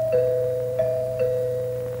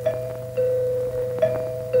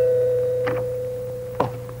 Oh,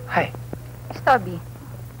 hi. Toby.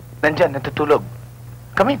 Nandyan, natutulog.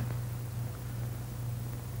 Come in.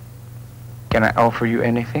 Can I offer you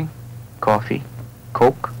anything? Coffee?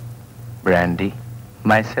 Coke? Brandy?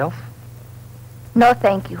 Myself? No,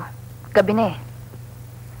 thank you. Gabi na eh.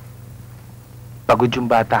 Pagod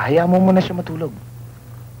yung bata, hayaan mo muna siya matulog.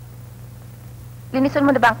 Linisan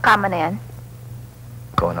mo na ba ang kama na yan?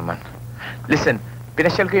 Ikaw naman. Listen,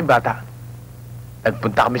 pinasyal ko yung bata.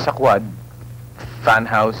 Nagpunta kami sa quad, fan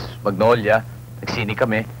house, Magnolia, nagsini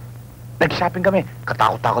kami, nag-shopping kami.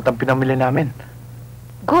 Katakot-takot ang pinamili namin.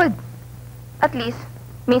 Good. At least,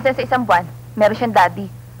 minsan sa isang buwan, meron siyang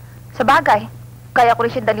daddy. Sa bagay, kaya ko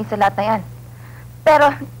rin siya dalhin sa lahat na yan.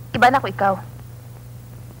 Pero, iba na ko ikaw.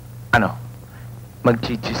 Ano?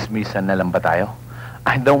 Magchichismisan na lang ba tayo?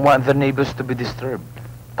 I don't want the neighbors to be disturbed.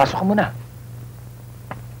 Pasok ka muna.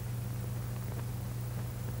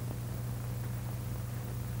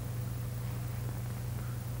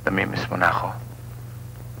 Namimiss mo na ako.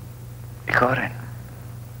 Ikaw rin.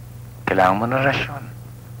 Kailangan mo ng rasyon.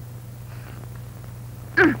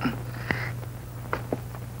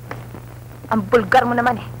 Ang bulgar mo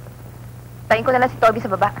naman eh. Tayin ko na lang si Toby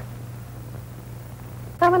sa baba.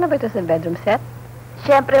 Tama na ba ito sa bedroom set?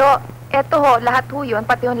 Siyempre ho, eto ho, lahat ho yun,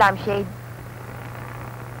 pati yung lampshade.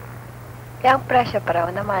 Kaya ang presyo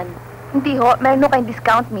pareho naman. Hindi ho, meron ho kayong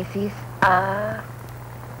discount, Mrs. Ah.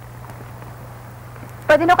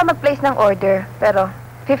 Pwede na ka mag-place ng order, pero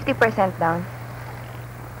 50% down.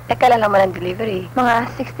 Eh, kailan naman ang delivery?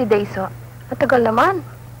 Mga 60 days ho. Matagal naman.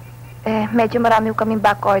 Eh, medyo marami ho kaming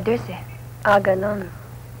back orders eh. Ah, ganon.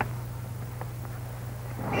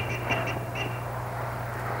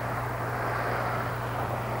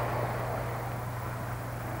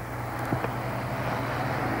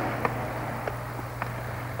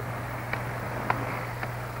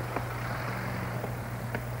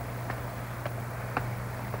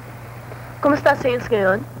 Kamusta sales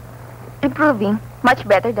ngayon? Improving. Much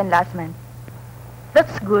better than last month.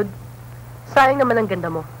 That's good. Sayang naman ang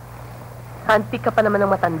ganda mo. Handpick ka pa naman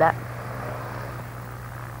ng matanda.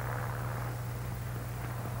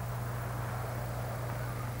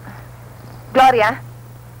 Gloria,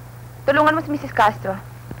 tulungan mo si Mrs. Castro.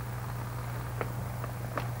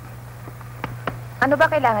 Ano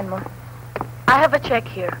ba kailangan mo? I have a check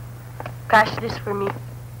here. Cash this for me.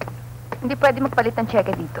 Hindi pwede magpalit ng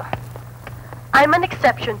cheque dito. I'm an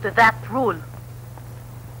exception to that rule.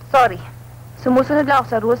 Sorry. Sumusunod lang ako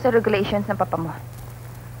sa rules and regulations ng papa mo.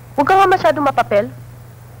 Huwag ka nga masyadong mapapel.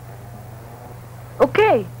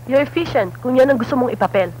 Okay, you're efficient kung yan ang gusto mong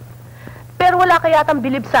ipapel. Pero wala ka yatang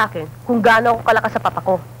bilib sa akin kung gaano ako kalakas sa papa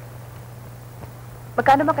ko.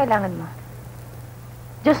 Magkano ba kailangan mo?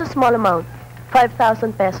 Just a small amount.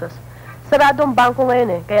 5,000 pesos. Sarado ang bangko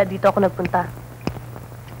ngayon kaya dito ako nagpunta.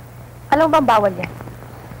 Alam mo bang bawal yan?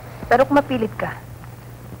 Pero kung mapilit ka,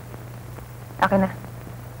 akin na.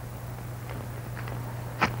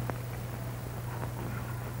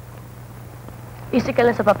 Easy ka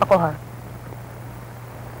lang sa papa ko, ha?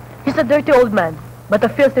 He's a dirty old man, but a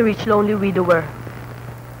filthy rich, lonely widower.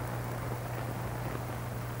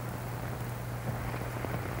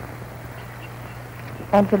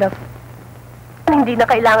 Envelope. Hindi na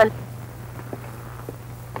kailangan.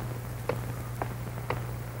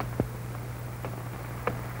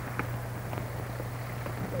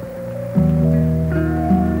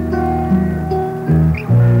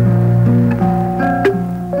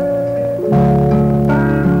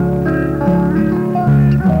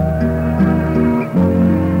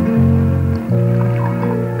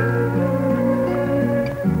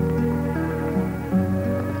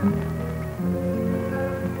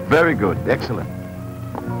 Very good. Excellent.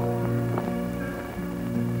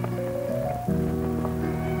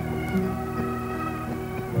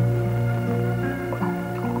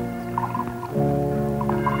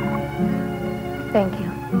 Thank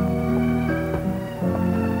you.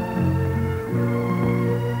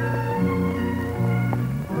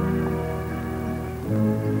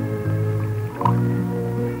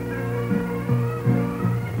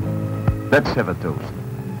 Let's have a toast.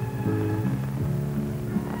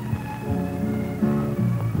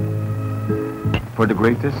 For the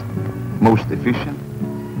greatest, most efficient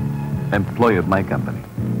employee of my company.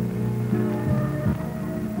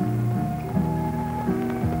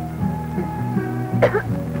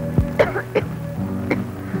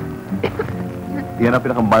 Yan ang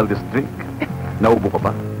pinaka-mildest drink. Naubo ka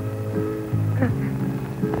ba?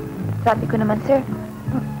 Sabi ko naman, sir,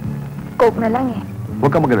 Coke na lang eh.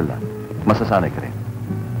 Huwag kang mag-alala. Masasanay ka rin.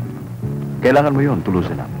 Kailangan mo yun,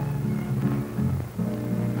 tulusin namin.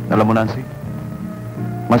 Alam mo, Nancy,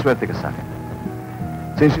 maswerte ka sa akin.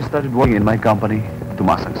 Since you started working in my company,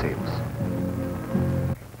 tumaas ang sales.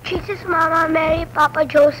 Jesus, Mama Mary, Papa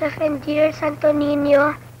Joseph, and dear Santo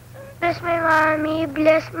Niño, bless my mommy,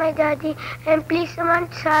 bless my daddy, and please naman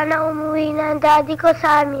sana umuwi na ang daddy ko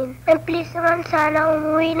sa amin. And please naman sana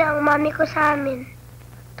umuwi na ang mami ko sa amin.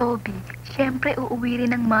 Toby, syempre uuwi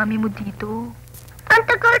rin ang mami mo dito. Ang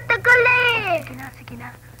tagal-tagal eh! Sige na.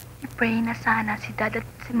 I-pray na sana si dad at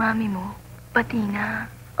si mami mo. Pati na.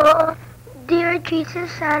 Oo. Dear Jesus,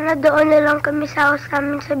 sana doon na lang kami sa house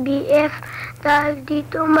namin sa BF. Dahil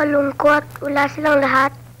dito malungkot, wala silang lahat.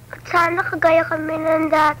 At sana kagaya kami ng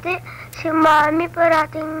dati. Si mami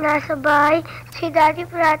parating nasa bahay, si daddy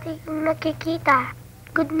parating nakikita.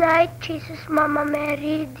 Good night, Jesus, Mama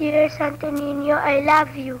Mary, dear Santo Niño, I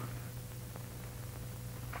love you.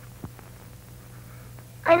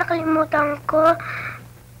 Ay, nakalimutan ko.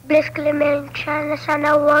 Bless Clemencia na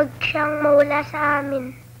sana huwag siyang mawala sa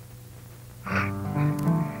amin.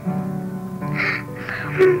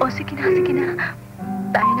 O, sige na.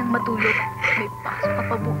 Tayo nang matulog. May pasok ka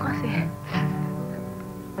pa bukas eh.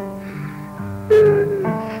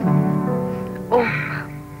 Oh,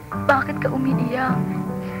 bakit ka umiiyak?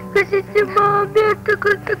 Kasi si Mami ang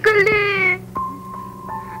tagal-tagal eh.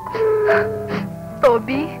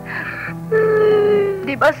 Toby,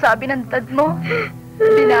 di ba sabi ng dad mo,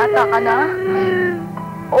 binata ka na?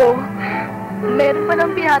 Oh, meron pa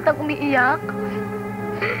ng binatang umiiyak?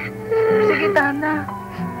 Sige, Tana.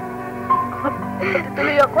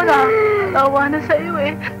 Tuloy ako na. Tawa na sa'yo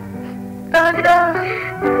eh. Tana.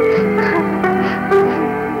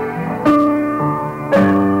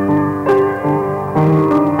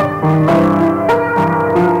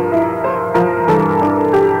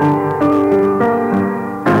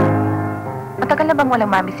 Matagal na bang walang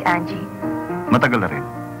mami si Angie? Matagal na rin.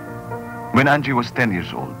 When Angie was 10 years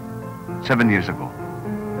old, 7 years ago,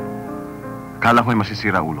 kala ko'y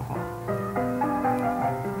masisira ulo ko.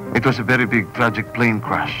 It was a very big, tragic plane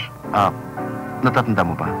crash. Natatanda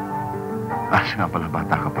mo ba? Siya nga pala,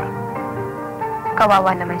 bata ka pa.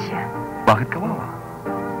 Kawawa naman siya. Bakit kawawa?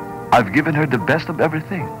 I've given her the best of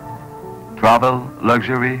everything. Travel,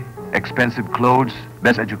 luxury, expensive clothes,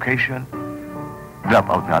 best education.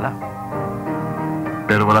 Drop out nga lang.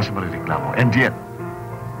 Pero wala siya marireklamo. And yet,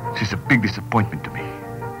 she's a big disappointment to me.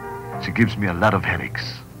 She gives me a lot of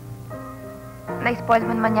headaches. Na-spoil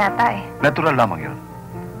mo naman yata eh. Natural lamang yun.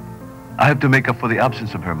 I have to make up for the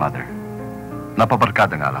absence of her mother.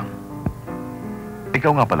 Napabarkada nga lang.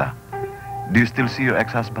 Ikaw nga pala, do you still see your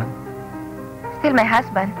ex-husband? Still my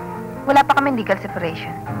husband. Wala pa kaming legal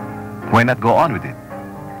separation. Why not go on with it?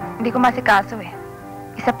 Hindi ko masikaso eh.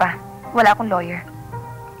 Isa pa, wala akong lawyer.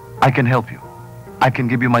 I can help you. I can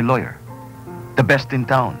give you my lawyer. The best in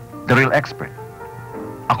town. The real expert.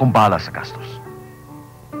 Akong bahala sa gastos.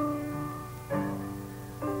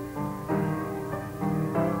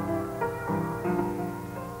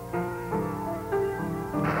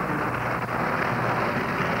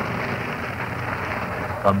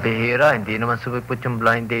 Pambihira, hindi naman sumipot yung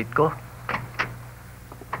blind date ko.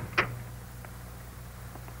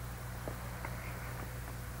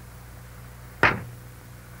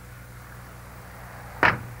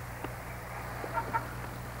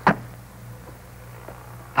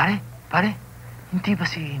 Pare, hindi ba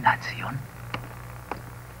si Nancy yun?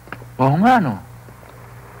 Oo nga, no?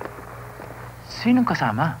 Sinong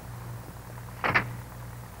kasama?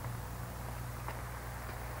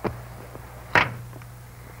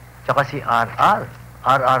 Tsaka si R.R.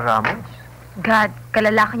 R.R. Ramos. God,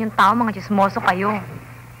 kalalakan yung tao, mga chismoso kayo.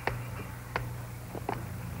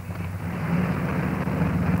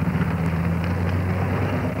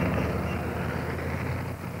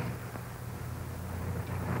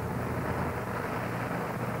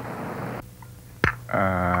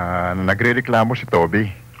 Nagre-reklamo si Toby.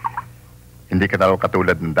 Hindi ka na raw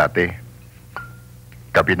katulad ng dati.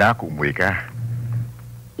 Gabi na kung umuwi ka.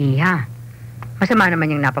 Iya. Masama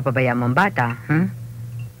naman yung napapabaya mong bata,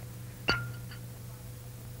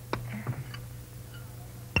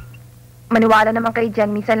 Maniwala naman kayo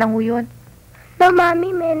dyan, minsan lang ho yun. No,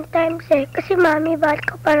 Mami, many times eh. Kasi, Mami, bakit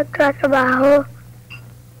ka pa nagtatrabaho?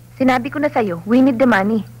 Sinabi ko na sa'yo, we need the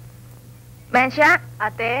money. Mensya,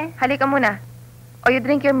 Ate? halika muna. O you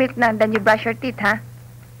drink your milk na, then you brush your teeth, ha?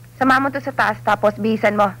 Sama mo to sa taas, tapos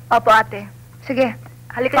bihisan mo. Opo, ate. Sige,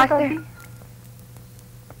 Halika na, faster. Toby.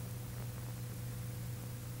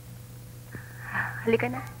 Halika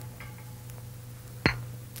na.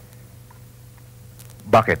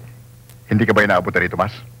 Bakit? Hindi ka ba inaabot na rito,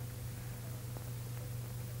 Mas?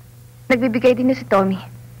 Nagbibigay din si Tommy.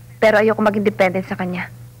 Pero ayoko maging dependent sa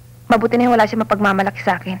kanya. Mabuti na yung wala siya mapagmamalaki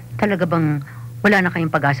sa akin. Talaga bang wala na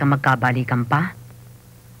kayong pag-asang magkabalikan pa?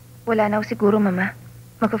 Wala na ako siguro, Mama.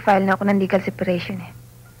 Magpa-file na ako ng legal separation eh.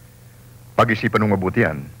 Pag-isipan ng mabuti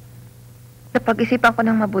yan. Napag-isipan ko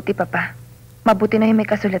ng mabuti, Papa. Mabuti na yung may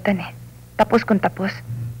kasulatan eh. Tapos kung tapos.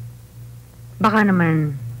 Baka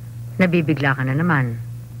naman nabibigla ka na naman.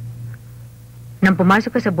 Nang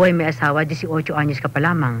pumasok ka sa buhay may asawa, 18 anyos ka pa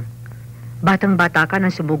lamang. Batang-bata ka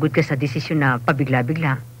nang sumugod ka sa desisyon na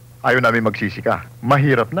pabigla-bigla. Ayaw namin magsisi ka.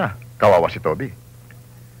 Mahirap na. Kawawa si Toby.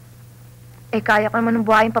 Eh, kaya ko naman ng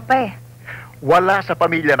buhayin, Papa eh. Wala sa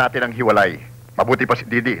pamilya natin ang hiwalay. Mabuti pa si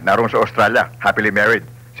Didi, naroon sa Australia, happily married.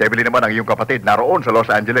 Si Evelyn naman ang iyong kapatid, naroon sa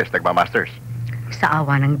Los Angeles, nagmamasters. Sa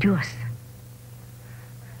awa ng Diyos.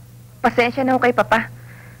 Pasensya na ako kay Papa.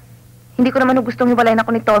 Hindi ko naman gustong hiwalayin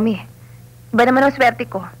ako ni Tommy. Iba naman ang swerte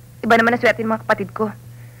ko. Iba naman ang swerte ng mga kapatid ko.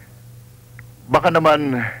 Baka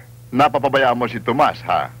naman napapabayaan mo si Tomas,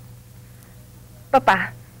 ha?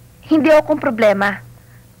 Papa, hindi ako kong problema.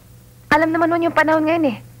 Alam naman nun yung panahon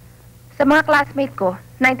ngayon eh. Sa mga classmate ko,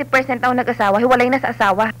 90% ako nag-asawa, hiwalay na sa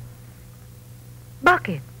asawa.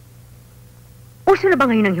 Bakit? Uso na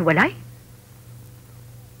ba ngayon ang hiwalay?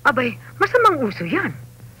 Abay, masamang uso yan.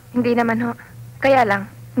 Hindi naman ho. Kaya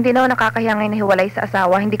lang, hindi na ako nakakahiya ngayon na hiwalay sa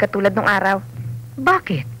asawa, hindi katulad nung araw.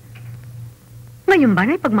 Bakit? Ngayon ba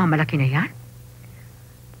na ipagmamalaki na yan?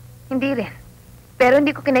 Hindi rin. Pero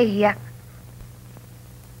hindi ko kinahihiya.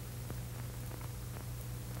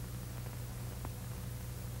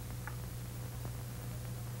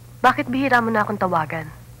 Bakit bihira mo na akong tawagan?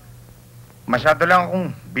 Masyado lang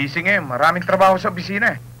akong busy ngayon. Maraming trabaho sa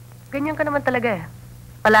opisina eh. Ganyan ka naman talaga eh.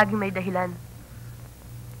 Palaging may dahilan.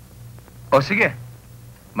 O sige.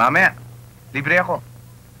 Mamaya, libre ako.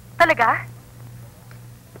 Talaga?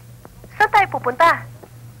 Saan tayo pupunta?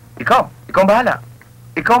 Ikaw ang bahala.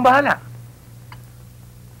 Ikaw ang bahala.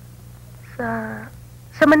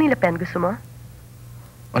 Sa Manila Pen, gusto mo?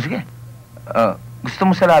 O sige. Gusto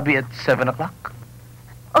mo sa lobby at 7 o'clock?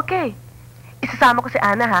 O Okay. Isasama ko si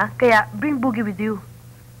Ana, ha? Kaya, bring Boogie with you.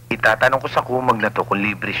 Itatanong ko sa kumag na to kung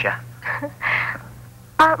libre siya.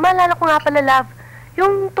 Maalala ko nga pala, love.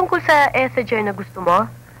 Yung tungkol sa Essager na gusto mo,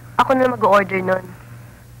 ako na mag-order nun.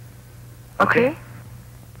 Okay?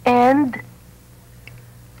 And,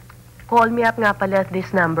 call me up nga pala at this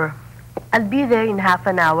number. I'll be there in half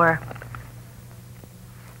an hour.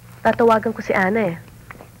 Tatawagan ko si Ana, eh.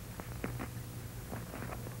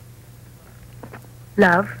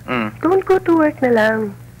 Love, don't go to work na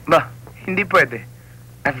lang. Ba, hindi pwede.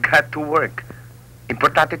 I've got to work.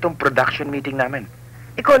 Importante itong production meeting namin.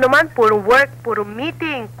 Ikaw naman, puro work, puro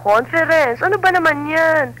meeting, conference. Ano ba naman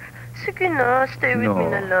yan? Sige na, stay with me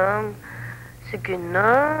na lang. Sige na,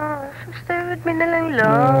 stay with me na lang,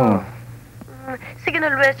 love. Sige na,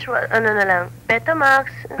 ritual, ano na lang, Betamax.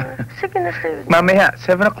 Sige na, stay with me. Mamaya,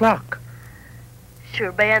 7 o'clock.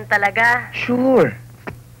 Sure ba yan talaga? Sure.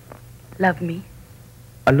 Love me?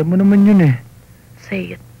 Alam mo naman yun eh.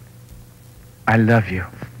 Say it. I love you.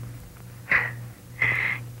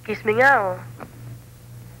 Kiss me nga, oh.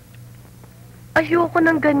 Ayoko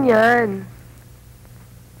ng ganyan.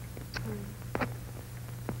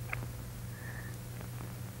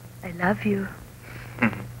 I love you.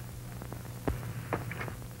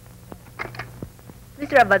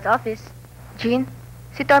 Mr. Abad's office. Jean,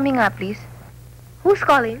 si Tommy nga, please. Who's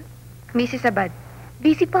calling? Mrs. Abad.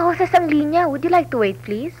 Busy pa ako sa isang linya. Would you like to wait,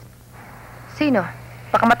 please? Sino?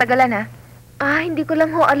 Baka matagalan, ha? Hindi ko lang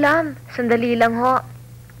ho alam. Sandali lang ho.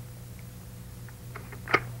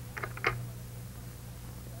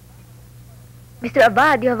 Mr.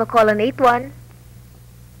 Abad, you have a call on 81.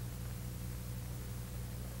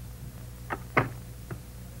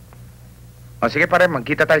 O sige pare,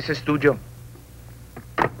 magkita tayo sa studio.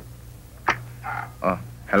 Oh,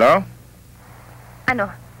 hello? Ano?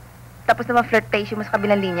 Tapos naman flirtation mo sa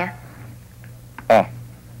kabilang linya? Oh,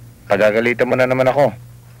 pagagalitan mo na naman ako.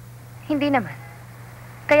 Hindi naman.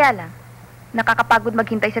 Kaya lang, nakakapagod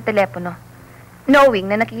maghintay sa telepono,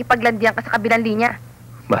 knowing na nakikipaglandian ka sa kabilang linya.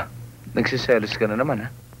 Ba, nagsiselos ka na naman,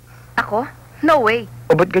 ha? Ako? No way.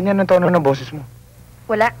 O ba't ganyan ang tono ng boses mo?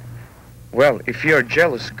 Wala. Well, if you're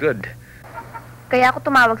jealous, good. Kaya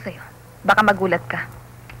ako tumawag sa'yo. Baka magulat ka.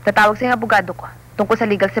 Tatawag sa'yo ang abogado ko tungkol sa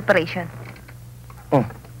legal separation. Oh.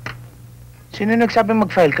 Sino nagsabi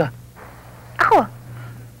mag-file ka? Ako.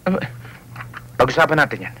 Pag-usapan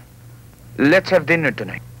natin yan. Let's have dinner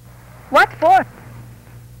tonight. What for?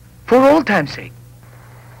 For old time's sake.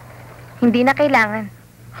 Hindi na kailangan.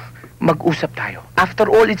 Mag-usap tayo.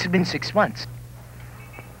 After all, it's been 6 months.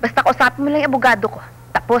 Basta kausapin mo lang yung abogado ko.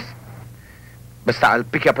 Tapos. Basta I'll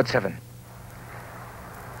pick you up at 7.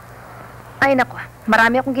 Ay nako,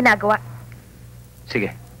 marami akong ginagawa.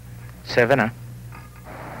 Sige. 7, ha?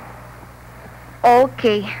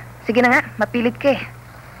 Okay. Sige na nga, mapilit ka eh.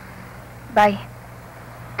 Bye.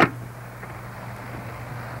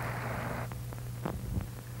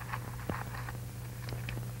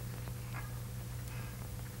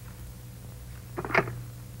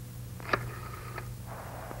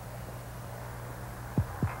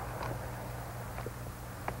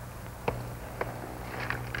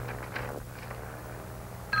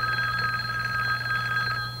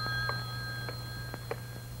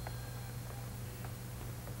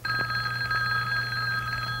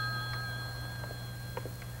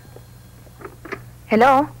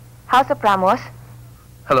 Hello? House of Ramos?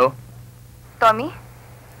 Hello? Tommy?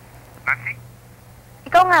 Nancy?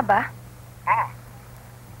 Ikaw nga ba? Oo.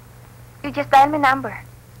 You just dial my number.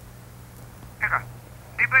 Teka,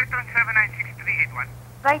 di ba ito ang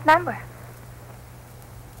 796-381? Right number.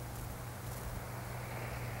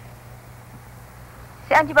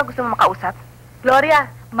 Si Angie ba gusto mo makausap? Gloria,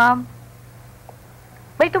 Ma'am,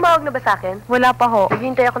 may tumawag na ba sa akin? wala pa ho.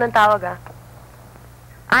 Naghihintay ako ng tawag, ah.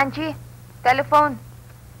 Angie, telephone.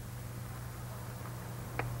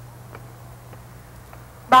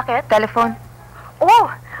 Bakit? Telephone. Oh,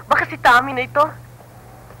 baka si Tommy na ito.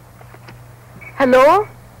 Hello?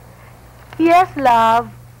 Yes, love.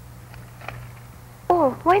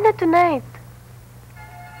 Oh, why not tonight?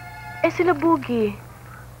 Sila Boogie.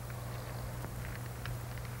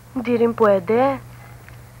 Hindi rin pwede.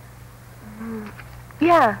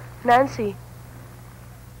 Yeah, Nancy.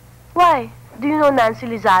 Why? Do you know Nancy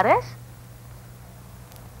Lizares?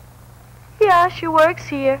 Yeah, she works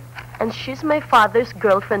here. And she's my father's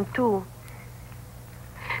girlfriend too.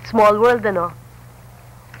 Small world, ano?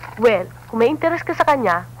 Well, kung may interest ka sa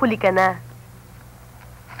kanya, huli ka na.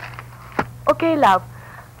 Okay, love.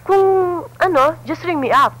 Kung, just ring me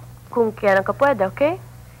up. Kung kailan ka pwede, okay?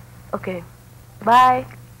 Okay. Bye.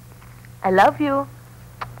 I love you.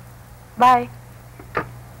 Bye.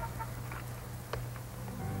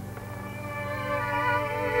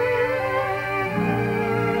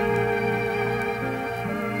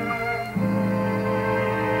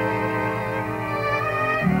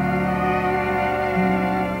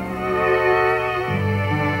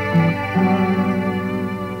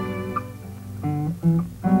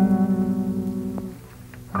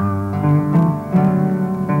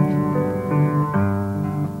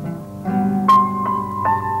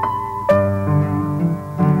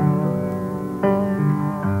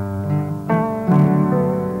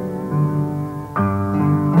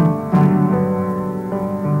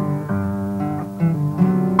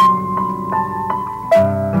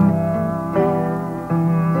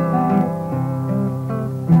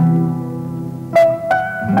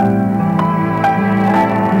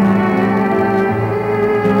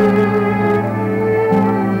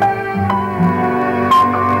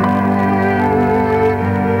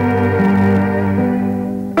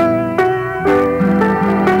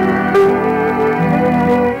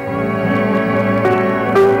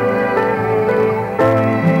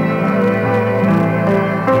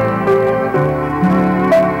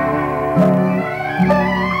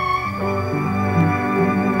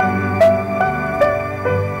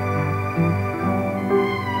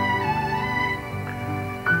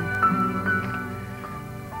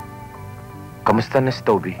 Kamusta na si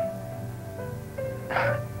Toby?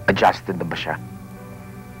 Adjusted na ba siya?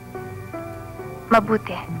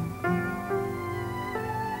 Mabuti.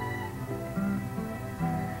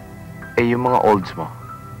 Eh, yung mga olds mo,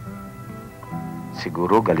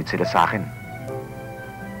 siguro galit sila sa akin.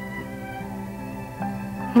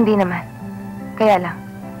 Hindi naman. Kaya lang,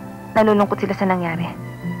 nalulungkot sila sa nangyari.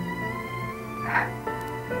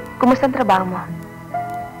 Kumusta ang trabaho mo?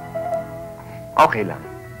 Okay lang.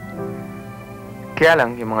 Kaya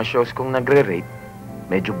lang, yung mga shows kong nagre-rate,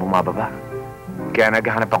 medyo bumababa. Kaya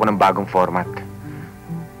naghahanap ako ng bagong format.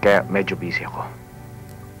 Kaya medyo busy ako.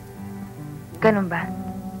 Ganun ba?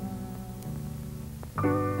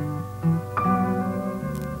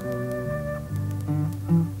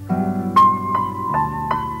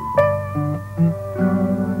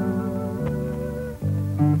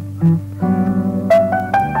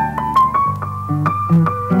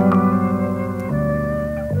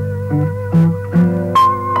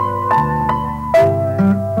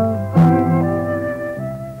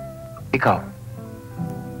 Ikaw,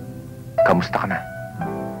 kamusta ka na?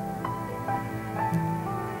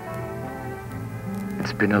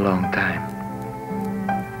 It's been a long time.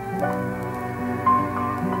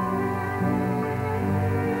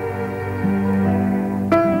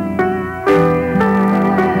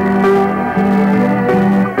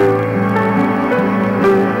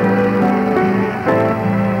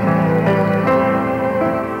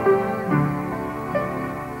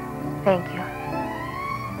 Thank you.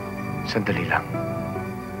 Sandali lang.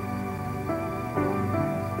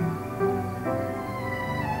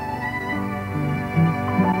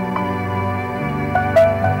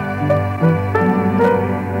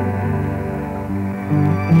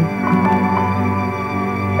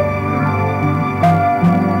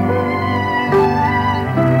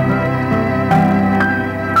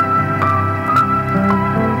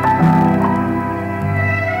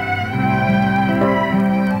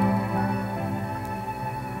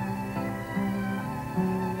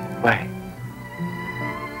 Why?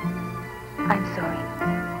 I'm sorry.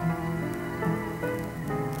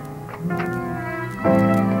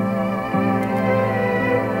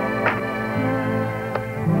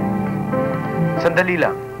 Sandali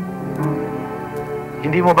lang.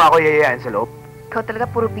 Hindi mo ba ako yayayain sa loob? Ikaw talaga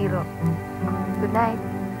puro biro. Good night.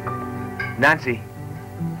 Nancy,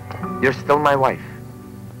 you're still my wife.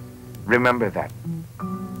 Remember that.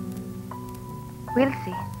 We'll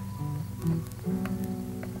see.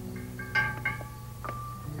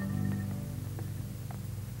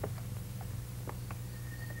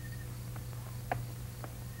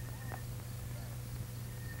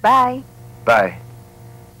 Bye. Bye.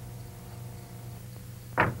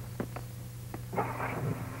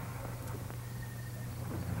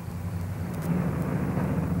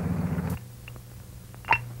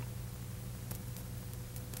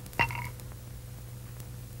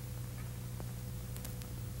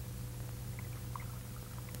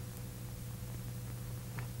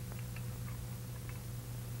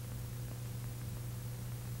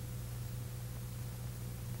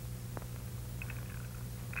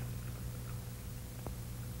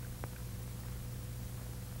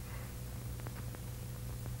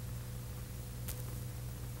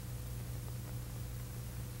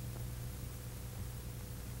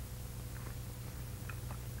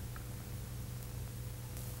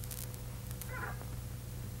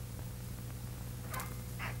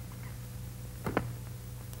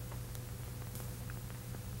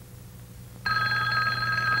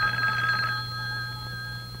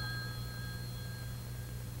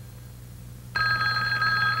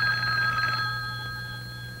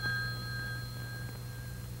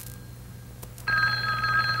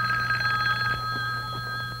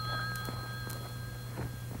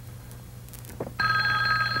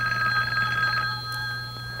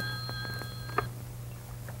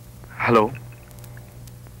 Hello?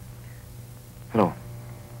 Hello?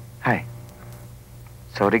 Hi.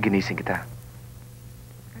 Sorry, ginising kita.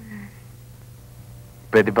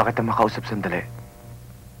 Pwede ba kita makausap sandali?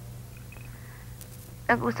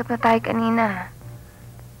 Nag-usap na tayo kanina.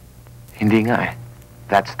 Hindi nga eh.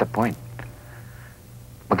 That's the point.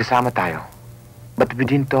 Magkasama tayo. But we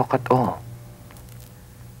didn't talk at all.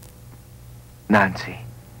 Nancy.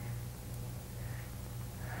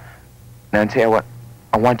 Nancy,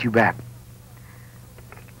 I want you back.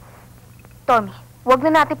 Tommy, huwag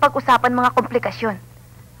na natin pag-usapan mga komplikasyon.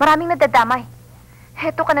 Maraming nadadamay.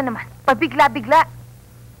 Heto ka na naman, pabigla-bigla.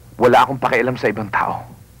 Wala akong pakialam sa ibang tao.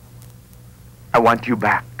 I want you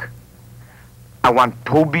back. I want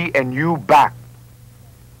Toby and you back.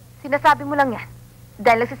 Sinasabi mo lang yan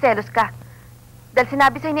dahil nagsiselos ka. Dahil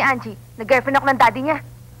sinabi sa'yo ni Angie na girlfriend ako ng daddy niya.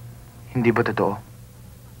 Hindi ba totoo?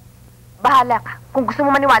 Bahala ka, kung gusto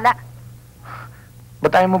mo maniwala.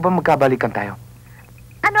 Ba't ayaw mo ba magkabalikan tayo?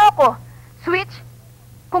 Ano ako? Switch?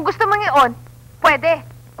 Kung gusto mong i-on, pwede.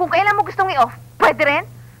 Kung kailan mo gustong i-off, pwede rin.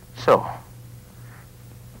 So,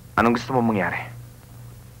 anong gusto mo mangyari?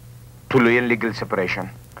 Tuloy ang legal separation?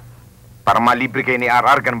 Para malibre kayo ni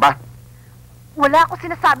RR, ganun ba? Wala ako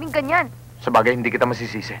sinasabing ganyan. Sa bagay, hindi kita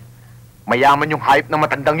masisisi. Mayaman yung hype ng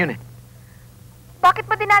matandang yun eh. Bakit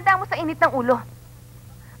ba dinadaan mo sa init ng ulo?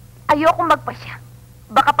 Ayokong magpasya.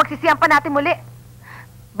 Baka pagsisiyan pa natin muli.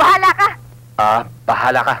 Bahala ka!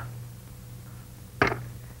 Bahala ka.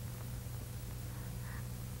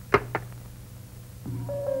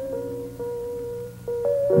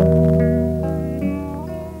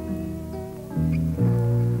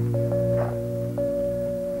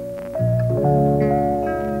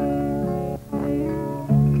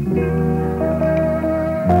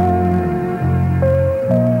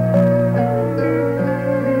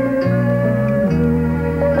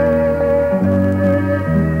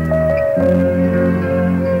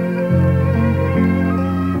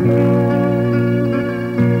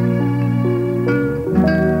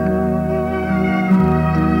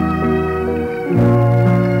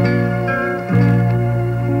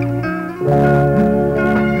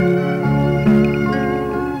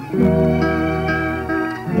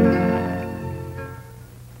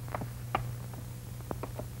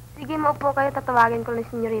 Sige, maupo kayo. Tatawagin ko na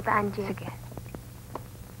si Senyorita Angie. Sige.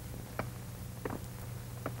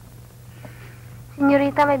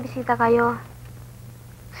 Senyorita, may bisita kayo.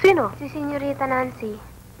 Sino? Si Senyorita Nancy.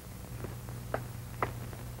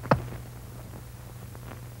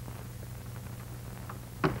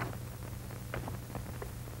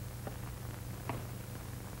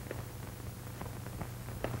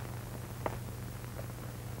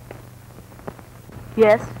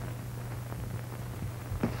 Yes?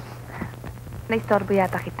 Naistorbo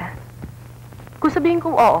yata kita. Kung sabihin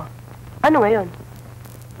kong oo, ano ngayon?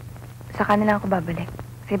 Sa kanila ako babalik.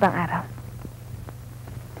 Sa ibang araw.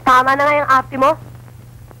 Tama na nga yung ate mo.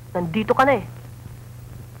 Nandito ka na eh.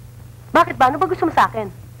 Bakit ba? Ano ba gusto mo sa akin?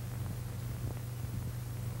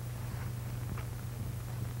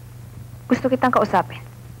 Gusto kitang kausapin.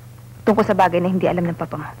 Tungkol sa bagay na hindi alam ng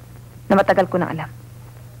papa mo. Na matagal ko nang alam.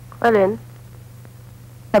 Alin?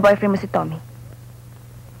 Na boyfriend mo si Tommy.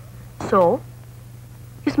 So?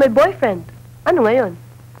 He's my boyfriend. Ano ngayon?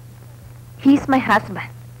 He's my husband.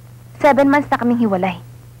 7 months na kaming hiwalay.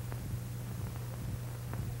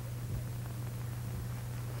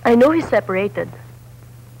 I know he's separated.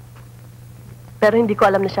 Pero hindi ko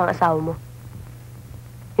alam na siya ang asawa mo.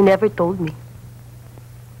 He never told me.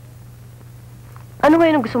 Ano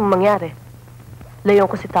ngayon ang gusto mong mangyari? Layon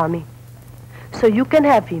ko si Tommy. So you can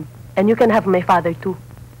have him, and you can have my father too.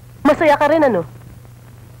 Masaya ka rin, ano?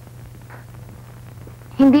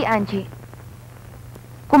 Hindi, Angie.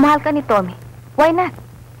 Kung mahal ka ni Tommy, why not?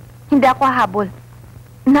 Hindi ako hahabol.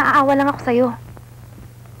 Naaawa lang ako sa'yo.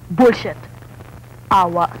 Bullshit.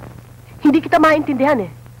 Awa. Hindi kita maintindihan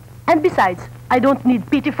eh. And besides, I don't need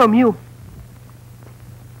pity from you.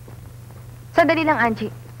 Sandali lang,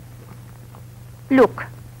 Angie. Look,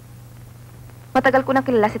 matagal ko nang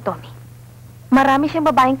kilala si Tommy. Marami siyang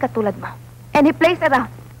babaeng katulad mo. And he plays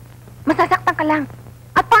around. Masasaktan ka lang.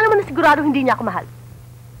 At paano mo nasigurado hindi niya ako mahal?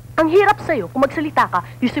 Ang hirap sa'yo, kung magsalita ka,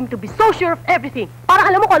 you seem to be so sure of everything.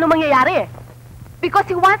 Parang alam mo kung anong mangyayari eh. Because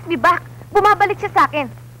he wants me back. Bumabalik siya sa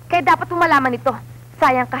akin. Kaya dapat mo malaman ito.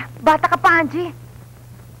 Sayang ka. Bata ka pa, Angie.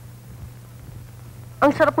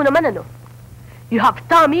 Ang sarap mo naman, ano? You have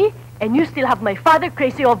Tommy, and you still have my father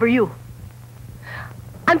crazy over you.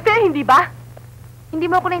 Unfair, hindi ba? Hindi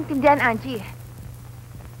mo ako naintindihan, Angie.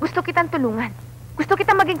 Gusto kitang tulungan. Gusto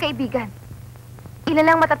kitang maging kaibigan. Ilan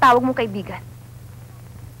lang matatawag mong kaibigan.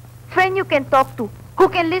 Friend you can talk to, who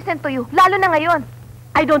can listen to you, lalo na ngayon.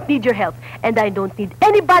 I don't need your help, and I don't need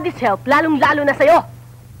anybody's help, lalong-lalo na sa'yo.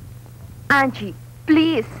 Angie,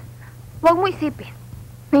 please. Huwag mo isipin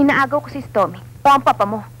na inaagaw ko si Tommy o ang papa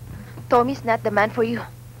mo. Tommy's not the man for you.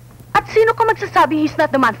 At sino ka magsasabi he's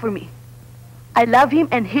not the man for me? I love him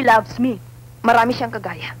and he loves me. Marami siyang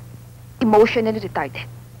kagaya. Emotionally retarded.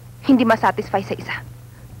 Hindi masatisfy sa isa.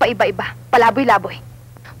 Paiba-iba, palaboy-laboy.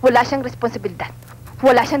 Wala siyang responsibilidad.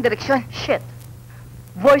 Wala siyang direksyon. Shit.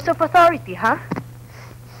 Voice of authority, ha?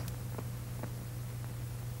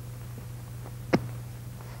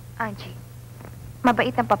 Angie,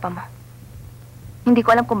 mabait ang papa mo. Hindi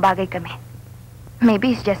ko alam kung bagay kami.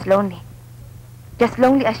 Maybe he's just lonely. Just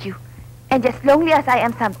lonely as you. And just lonely as I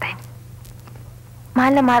am sometimes.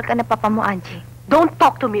 Mahal na mahal ka na papa mo, Angie. Don't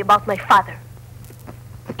talk to me about my father.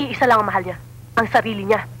 Iisa lang ang mahal niya. Ang sarili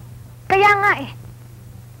niya. Kaya nga eh.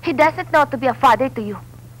 He doesn't know to be a father to you.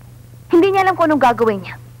 Hindi niya alam kung anong gagawin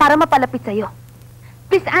niya para mapalapit sa'yo.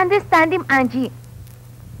 Please understand him, Angie.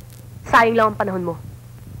 Sayang lang ang panahon mo.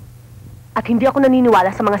 At hindi ako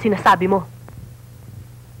naniniwala sa mga sinasabi mo.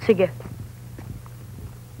 Sige.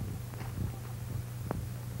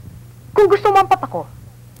 Kung gusto mo ang papa ko,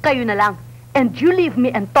 kayo na lang. And you leave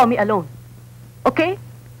me and Tommy alone. Okay?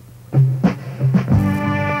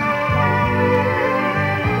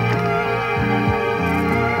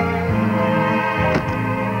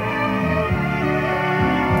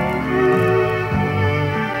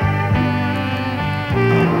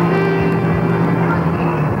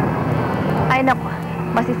 Ay naku,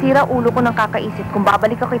 masisira ulo ko ng kakaisip kung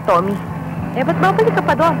babalik ka kay Tommy. Eh, ba't babalik ka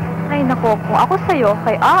pa doon? Ay nako, kung ako sa'yo,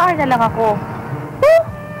 kay RR na lang ako.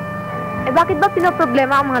 Eh bakit ba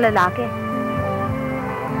pinoproblema ang mga lalaki?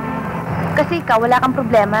 Kasi ikaw, wala kang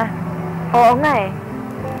problema. Oo nga eh.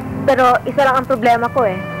 Pero isa lang ang problema ko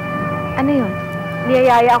eh. Ano yun?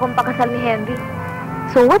 Niyayaya akong pakasal ni Henry.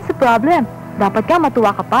 So what's the problem? Dapat ka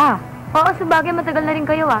matuwa ka pa. Oo, sabagay matagal na rin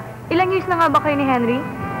kayo ah. Ilang years na nga ba kayo ni Henry?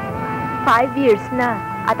 5 years na.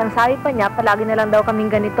 At ang sabi pa niya, palagi na lang daw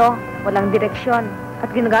kaming ganito. Walang direksyon.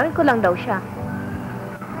 At ginagamit ko lang daw siya.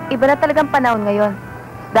 Iba na talagang panahon ngayon.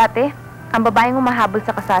 Dati, ang babaeng humahabol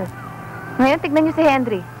sa kasal. Ngayon, tignan niyo si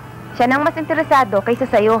Henry. Siya nang mas interesado kaysa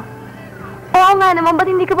sa'yo. Oo nga naman, ba't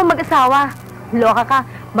hindi ka pa mag-asawa? Loka ka,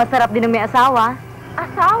 masarap din ang may asawa.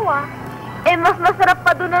 Asawa? Eh, mas masarap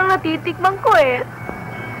pa doon ang natitikman ko eh.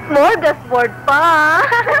 Smorgasbord pa.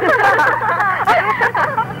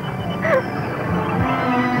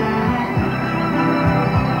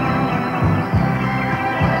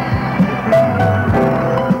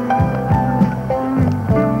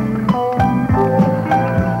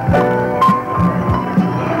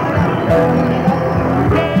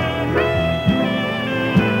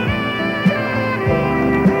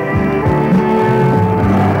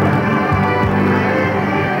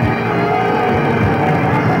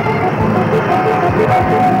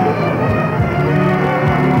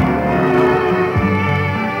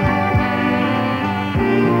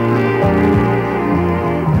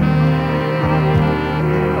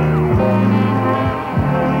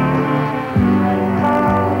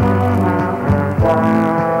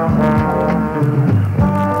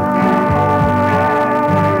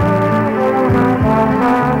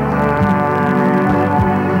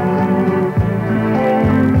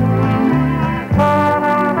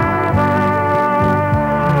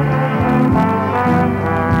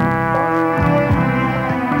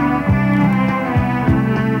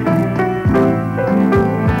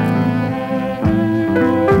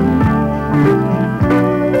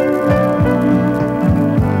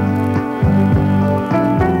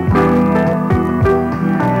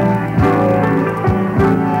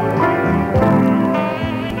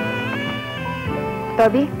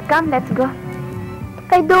 Toby, come, let's go.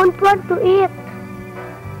 I don't want to eat.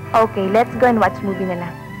 Okay, let's go and watch movie na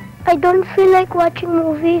lang. I don't feel like watching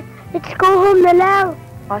movie. Let's go home na lang.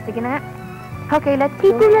 O, sige na nga. Okay, let's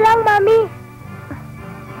Dito go. na lang, Mami.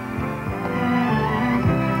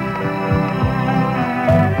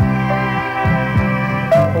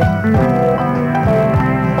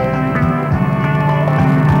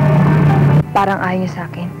 Parang ayaw niyo sa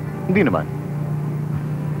akin. Hindi naman.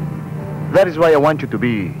 That is why I want you to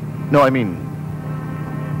be... No, I mean...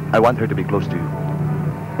 I want her to be close to you.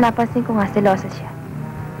 Napansin ko nga selosa siya.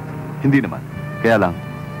 Hindi naman. Kaya lang,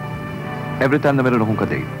 every time na meron akong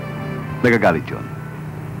kadate, nagagalit yun.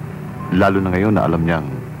 Lalo na ngayon na alam niyang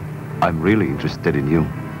I'm really interested in you.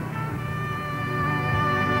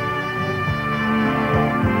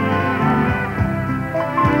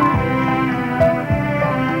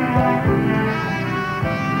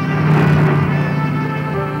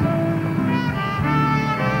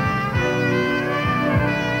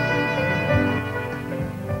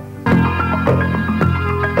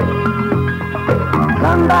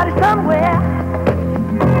 Somebody somewhere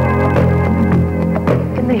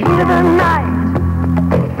in the heat of the night,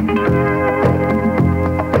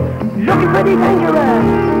 looking pretty dangerous,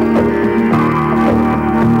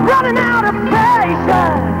 running out of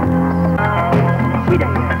patience. She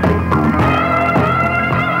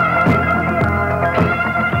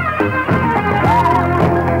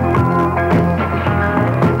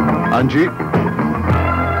Angie?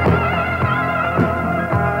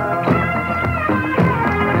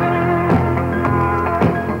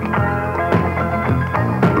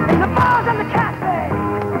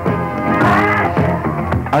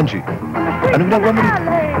 Angie, anong ginagawa mo dito?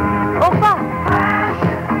 Opa!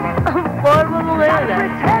 Ang forma mo ngayon, ah.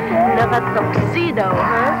 Nakatoksido,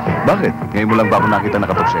 ha? Bakit? Ngayon mo lang ba ako nakita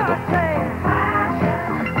nakatoksedo?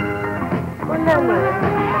 ano.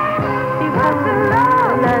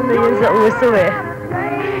 Ano yun sa uso eh.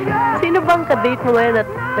 Sino bang ka-date mo ngayon at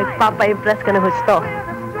nagpapa-impress ka ng husto?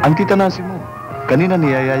 Ang tita Nancy mo. Kanina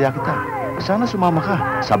niyayaya kita. Sana sumama ka.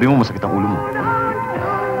 Sabi mo masakit ang ulo mo.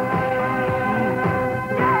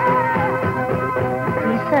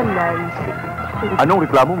 Tita Nancy. Anong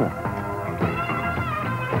reklamo mo?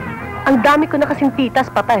 Ang dami ko na kasing titas,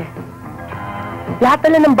 patay. Lahat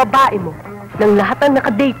na lang ng babae mo, ng lahat ng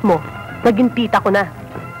nakadate mo, naging tita ko na.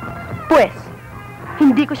 Pues,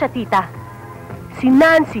 hindi ko siya tita. Si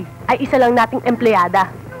Nancy ay isa lang nating empleyada.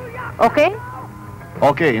 Okay?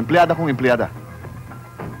 Okay, empleyada kong empleyada.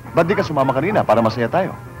 Ba't di ka sumama kanina para masaya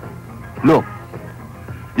tayo? Look,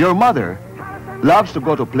 your mother loves to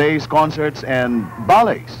go to plays, concerts, and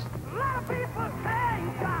ballets.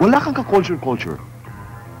 Wala kang ka-culture.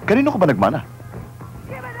 Kanino ka ba nagmana?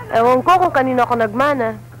 Ewan ko kung kanino ako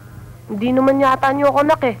nagmana. Hindi naman yata niyo ako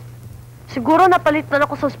nak eh. Siguro napalit na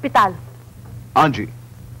ako sa ospital. Angie,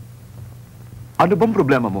 ano bang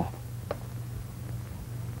problema mo?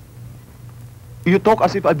 You talk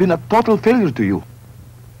as if I've been a total failure to you.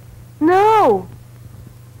 No!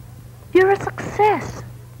 You're a success.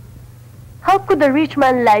 How could a rich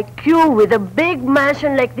man like you with a big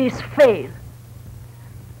mansion like this fail?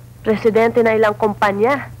 Presidente na ilang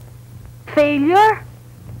kumpanya. Failure?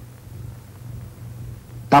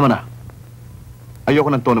 Tama na.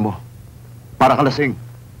 Ayoko ng tono mo. Para ka lasing.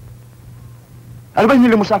 Ano ba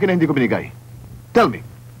hinili mo sa akin na hindi ko binigay? Tell me.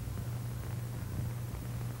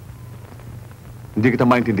 Hindi kita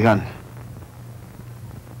maintindihan.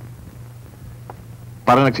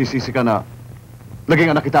 Para nagsisisi ka na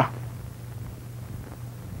naging anak kita.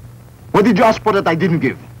 What did you ask for that I didn't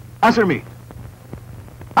give? Answer me.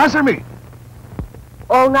 Answer me!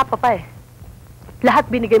 Oo nga, papa eh. Lahat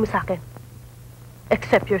binigay mo sa akin.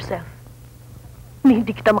 Except yourself. Ni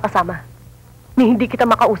hindi kita makasama. Ni hindi kita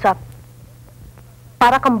makausap.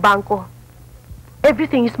 Para kang bangko.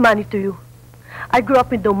 Everything is money to you. I grew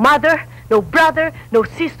up with no mother, no brother, no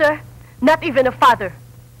sister, not even a father.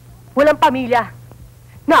 Walang pamilya.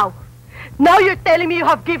 Now you're telling me you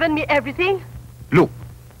have given me everything? Look,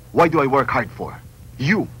 why do I work hard for?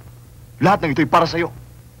 You. Lahat ng ito'y para sa'yo.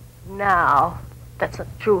 Now, that's not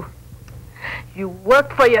true. You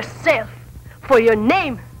work for yourself, for your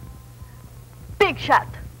name. Big shot.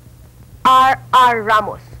 R.R.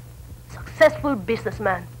 Ramos. Successful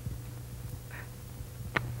businessman.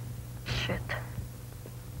 Shit.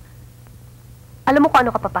 Alam mo kung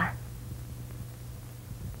ano ka, Papa?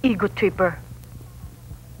 Ego tripper.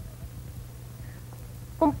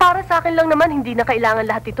 Kung para sa akin lang naman, hindi na kailangan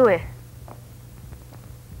lahat ito eh.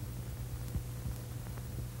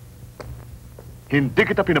 Hindi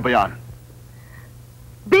kita pinabayaan.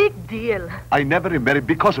 Big deal. I never remarried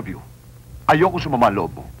because of you. Ayoko sumama ang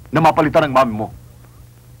loob mo na mapalitan ang mami mo.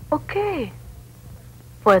 Okay.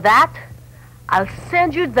 For that, I'll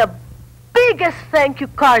send you the biggest thank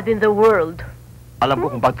you card in the world. Alam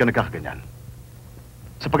ko kung bakit ka nagkakaganyan.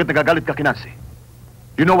 Sapagkat nagagalit ka kay Nancy.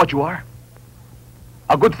 You know what you are?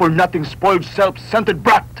 A good-for-nothing, spoiled, self-centered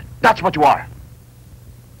brat. That's what you are.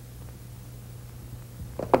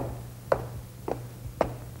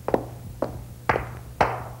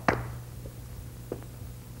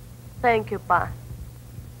 Thank you, Pa.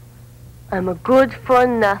 I'm a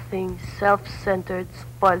good-for-nothing, self-centered,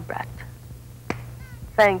 spoiled brat.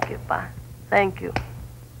 Thank you, Pa. Thank you.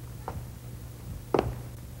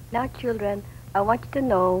 Now, children, I want you to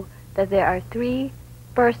know that there are 3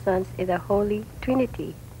 persons in the Holy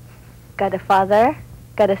Trinity. God the Father,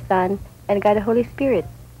 God the Son, and God the Holy Spirit.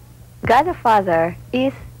 God the Father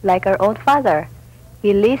is like our own Father.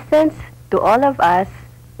 He listens to all of us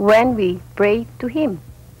when we pray to Him.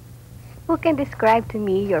 Who can describe to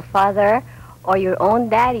me your father or your own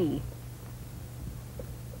daddy?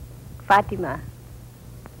 Fatima.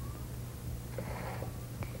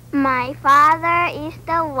 My father is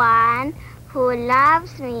the one who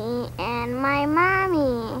loves me and my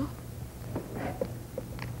mommy.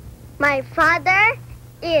 My father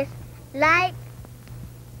is like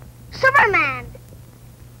Superman.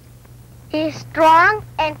 He's strong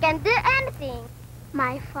and can do anything.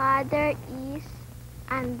 My father is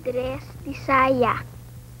Andres Tisaya.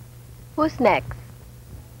 Who's next?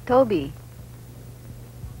 Toby.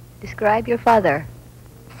 Describe your father.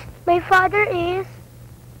 My father is...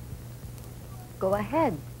 Go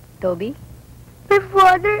ahead, Toby. My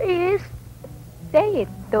father is... Say it,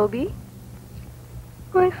 Toby.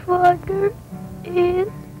 My father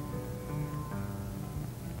is...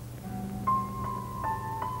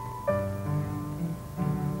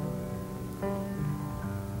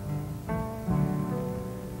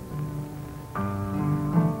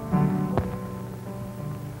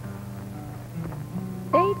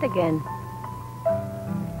 it again.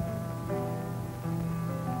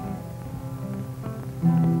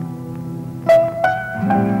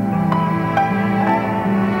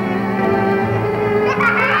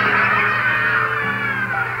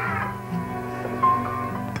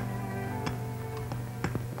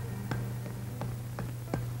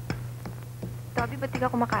 Toby, ba't di ka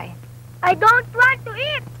kumakain? I don't want to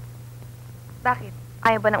eat! Bakit?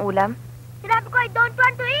 Ayaw ba ng ulam? Sinabi ko I don't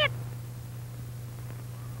want to eat!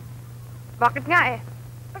 Bakit nga eh?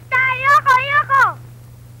 Basta ayoko!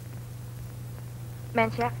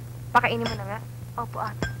 Menchia, pakainin mo na nga. Opo,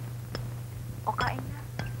 ate. O, kain na.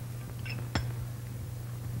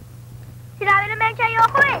 Sinabi naman siya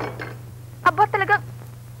ayoko eh! Aba talagang...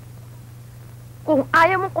 Kung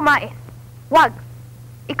ayaw mong kumain, wag.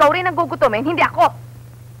 Ikaw rin ang gugutomin, hindi ako.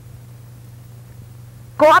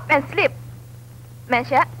 Go up and sleep.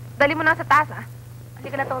 Menchia, dali mo na sa taas, ha?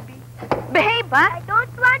 Halika na, Toby. Behave, ha? I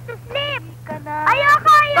don't want to sleep! Halika na.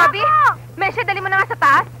 Ayoko! Toby, Menchia, dali mo na nga sa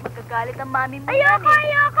taas. Magagalit ang mami mo Ayoko! yan,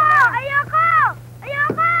 eh. Ayoko!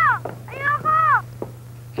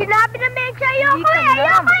 Sinabi naman siya ayoko eh! Halika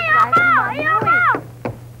na, magagalit ang mami mo, eh.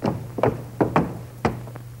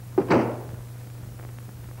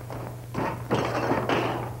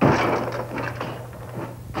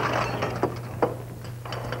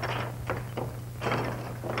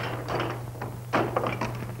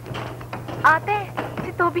 Ate,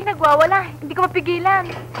 si Toby nagwawala. Hindi ko mapigilan.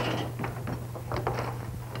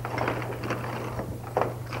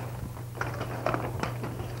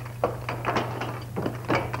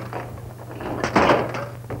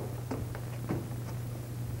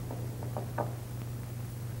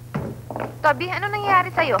 Toby, ano nangyayari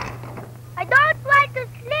sa'yo? I don't want to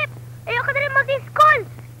sleep! Ayoko na rin mag-school!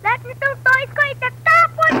 Lahat nitong toys ko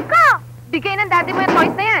itatapon ko! Bigay ng daddy mo yung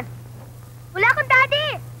toys na yan. Wala akong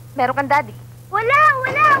daddy! Meron kang daddy. Wala!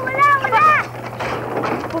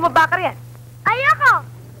 Bumaba ka riyan. Ayoko!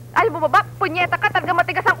 Ay, bumaba. Punyeta ka. Talaga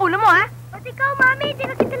matigas ang ulo mo, ha? Ba't ikaw, mami?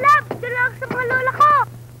 Hindi na kita love. Doon lang sa mga lola ko.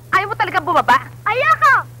 Ayaw mo talaga bumaba?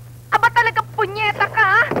 Ayoko! Aba talaga punyeta ka,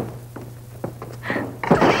 ha?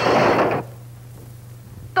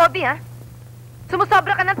 Toby, ha?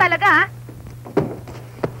 Sumusobra ka na talaga, ha?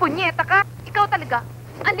 Punyeta ka. Ikaw talaga.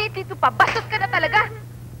 Ang liit-lito pa. Bastos ka na talaga.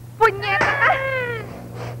 Punyeta ka.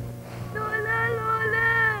 Lola!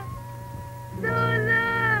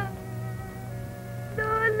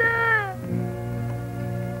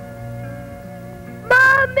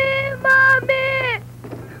 Mommy!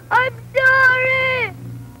 I'm sorry!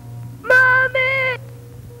 Mommy!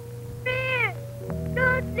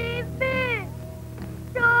 Don't leave me!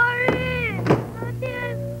 Sorry! Mommy,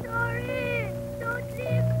 I'm sorry! Don't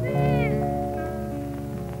leave me!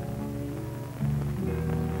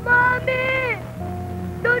 Mommy!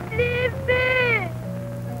 Don't leave me!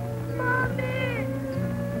 Mommy!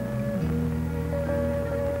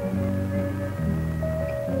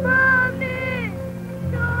 Mommy!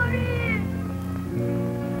 Sorry!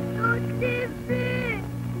 Don't leave me!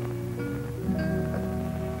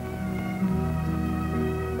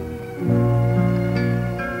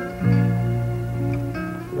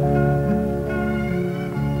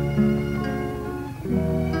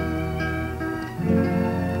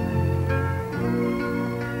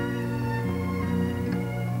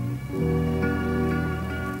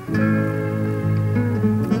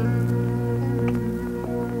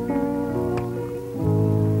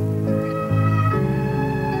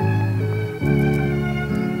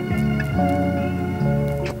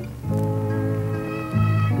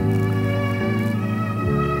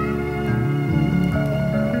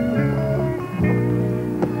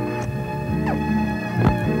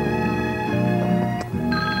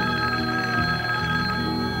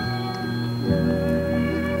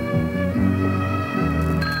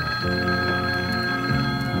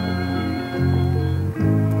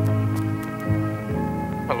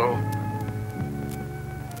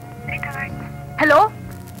 Hello?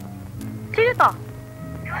 Sino to?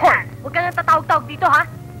 Hoy, huwag ka nang tatawag-tawag dito, ha?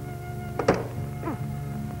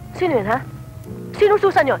 Sino yun, ha? Sinong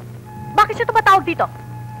Susan yun? Bakit siya tumatawag dito?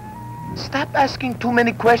 Stop asking too many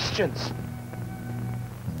questions.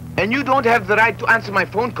 And you don't have the right to answer my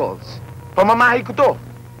phone calls. Pamamahay ko to.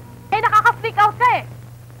 Eh, nakaka-freak out ka eh.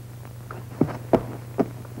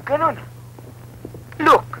 Ganon.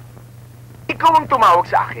 Look, ikaw ang tumawag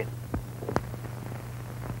sa akin.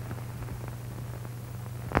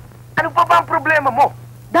 Ano pa ba ang problema mo?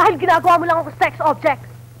 Dahil ginagawa mo lang ako sex object.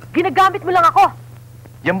 Ginagamit mo lang ako.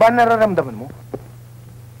 Yan ba ang nararamdaman mo?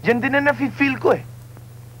 Yan din na nafe-feel ko eh.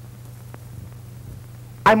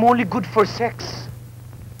 I'm only good for sex.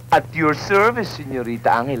 At your service,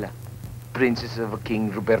 Señorita Angela. princess of a King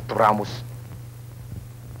Roberto Ramos.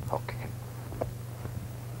 Okay.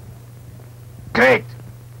 Great!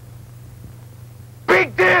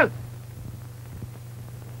 Big deal!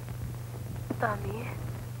 Tommy,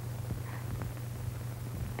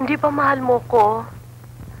 hindi ba mahal mo ko?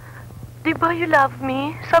 Di ba you love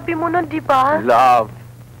me? Sabi mo nun, di ba? Love.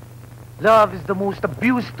 Love is the most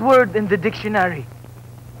abused word in the dictionary.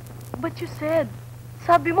 But you said,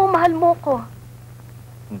 sabi mo mahal mo ko.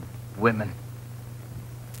 Women.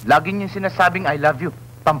 Lagi niyo sinasabing I love you.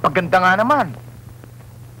 Pampaganda nga naman.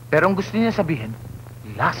 Pero ang gusto niya sabihin,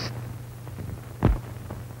 last.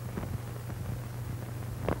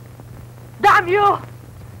 Damn you!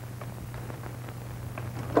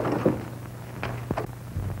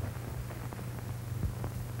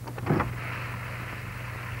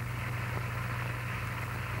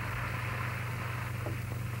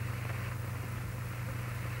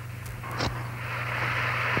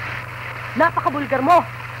 Napakabulgar mo!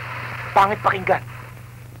 Pangit pakinggan.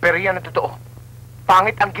 Pero yan ang totoo.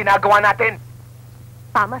 Pangit ang ginagawa natin.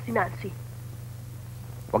 Tama si Nancy.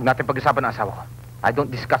 Huwag natin pag-usapan ang asawa ko. I don't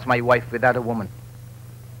discuss my wife with other woman.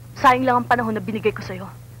 Sayang lang ang panahon na binigay ko sa'yo.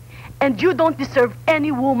 And you don't deserve any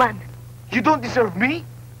woman. You don't deserve me?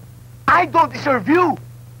 I don't deserve you!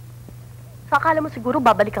 Sa akala mo siguro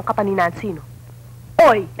babalikan ka pa ni Nancy, no?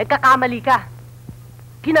 Oy, nagkakamali ka.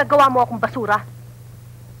 Ginagawa mo akong basura.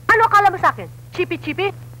 Ano akala mo sa akin?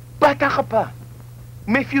 Chipi-chipi? Bata ka pa.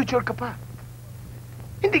 May future ka pa.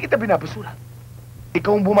 Hindi kita binabasura.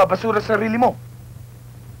 Ikaw ang bumabasura sa sarili mo.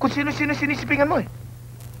 Kung sino-sino sinisipingan mo eh.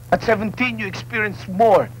 At 17, you experience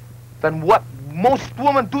more than what most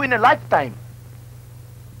women do in a lifetime.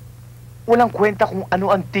 Walang kwenta kung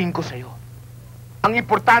ano ang tingin ko sa'yo. Ang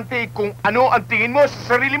importante ay kung ano ang tingin mo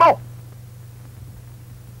sa sarili mo.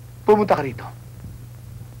 Pumunta ka rito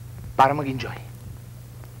para mag-enjoy.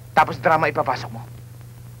 Tapos drama ipapasok mo.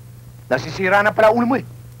 Nasisira na pala ulo mo eh.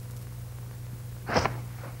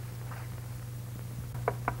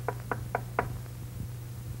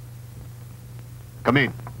 Come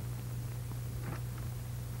in.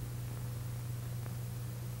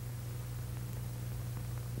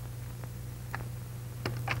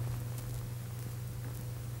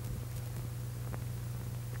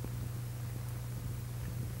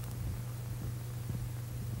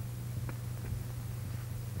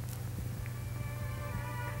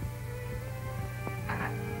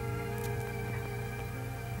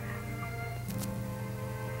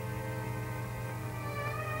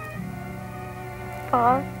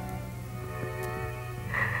 Pa?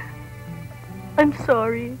 I'm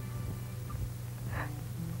sorry.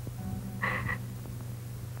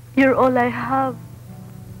 You're all I have.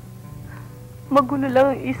 Magulo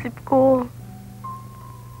lang ang isip ko.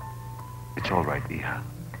 It's all right, Iha.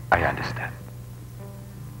 I understand.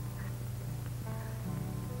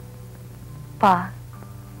 Pa,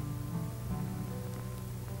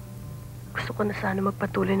 gusto ko na sana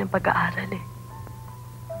magpatuloy ng pag-aaral eh.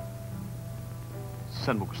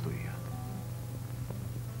 Saan mo gusto, Iha?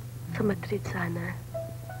 Sa Madrid sana.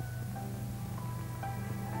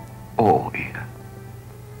 Oo, Iha.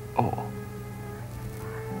 Oo.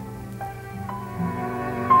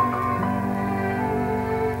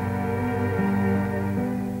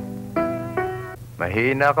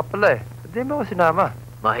 Mahina ka pala eh. Hindi mo ako sinama.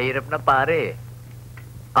 Mahirap na pare.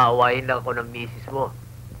 Awayin lang ako ng misis mo.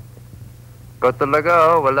 Ikaw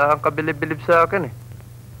talaga wala kang kabilib-bilib sa akin eh.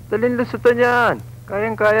 Dalin lusutan yan.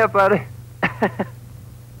 Kayang-kaya pare.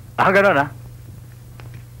 Ganun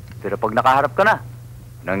Pero pag nakaharap ka na,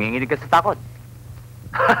 nanginginig ka sa takot.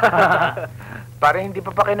 Pare, hindi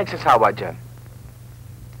pa kayo nagsasawa dyan.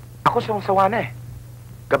 Ako sawa na eh.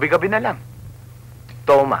 Gabi-gabi na lang.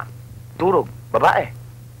 Toma, turog, babae.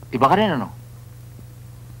 Iba ka rin, ano?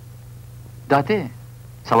 Dati,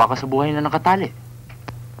 sawa ka sa buhay na nakatali.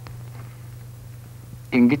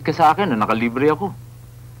 Inggit ka sa akin na nakalibre ako.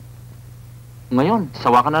 Ngayon,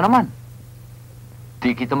 sawa ka na naman.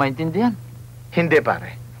 Di kita maintindihan. Hindi,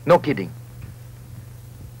 pare. No kidding.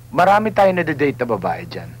 Marami tayo na-date na babae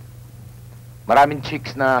dyan. Maraming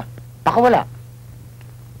chicks na pakawala.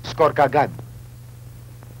 Score ka agad.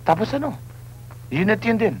 Tapos ano? Yun at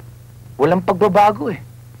yun din. Walang pagbabago eh.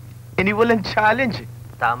 Hindi walang challenge eh.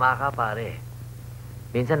 Tama ka, pare.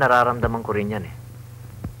 Minsan nararamdaman ko rin yan eh.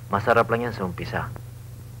 Masarap lang yan sa umpisa.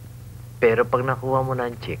 Pero pag nakuha mo na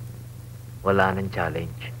ang chick, wala nang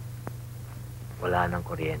challenge. Wala nang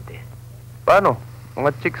kuryente. Paano?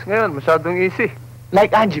 Mga chicks ngayon, masyadong easy. Like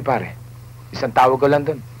Angie, pare. Isang tawag ko lang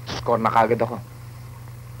dun. Score na kagad ako.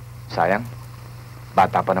 Sayang.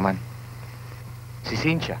 Bata pa naman. Si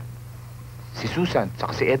Cynthia, si Susan,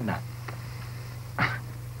 saka si Edna.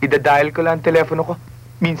 Idadial ko lang ang telepono ko.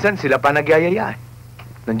 Minsan sila pa nagyayaya eh.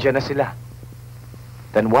 Nandiyan na sila.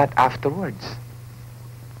 Then what afterwards?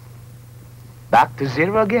 Back to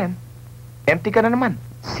zero again. Empty ka na naman.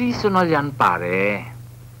 Seasonal yan, pare.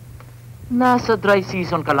 Nasa dry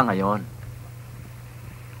season ka lang ngayon.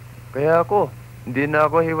 Kaya ako, hindi na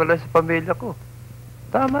ako hiwalay sa pamilya ko.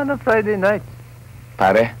 Tama na Friday night.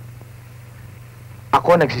 Pare,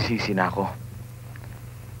 ako nagsisisi na ako.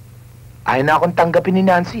 Ayaw na akong tanggapin ni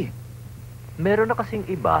Nancy. Meron na kasing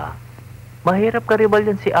iba. Mahirap ka rival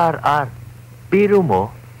yan si RR. Biro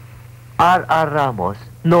mo, RR Ramos,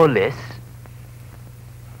 no less.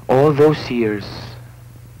 All those years,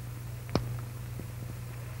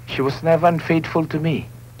 she was never unfaithful to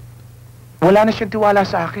me. Wala na siyang tiwala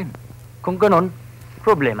sa akin. Kung ganon,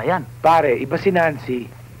 problema yan. Pare, iba si Nancy.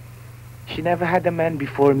 She never had a man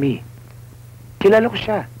before me. Kilala ko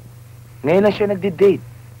siya. Ngayon na siya nagdi-date.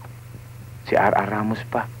 Si R.R. Ramos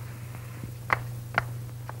pa.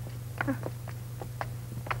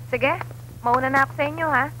 Sige, mauna na ako sa inyo,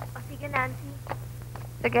 ha? O sige, Nancy.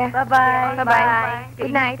 Sige. Bye-bye. Bye-bye.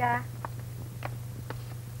 Good night.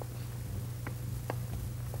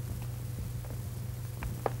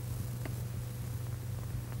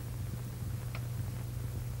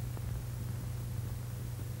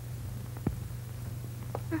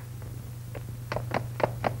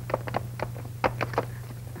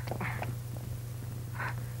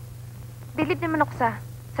 Bilib naman ako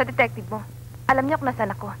sa detective mo. Alam niyo kung nasaan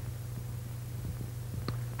ako.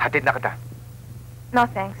 Hatid na kita. No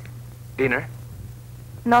thanks. Dinner?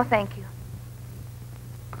 No thank you.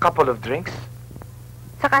 A couple of drinks?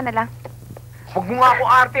 Saka na lang. Huwag mo nga ako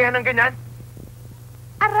artehan ng ganyan.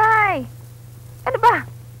 Aray! Ano ba?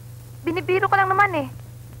 Binibiro ko lang naman eh.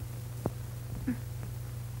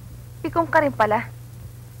 Pikong ka rin pala.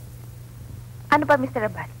 Ano ba, Mr.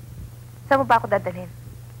 Abal? Saan mo ba ako dadalhin?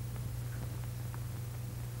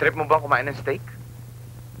 Trip mo ba kumain ng steak?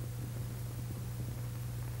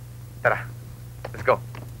 Tara, let's go.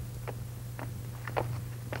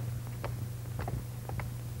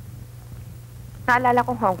 Naalala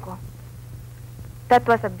kong Hong Kong. That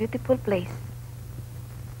was a beautiful place.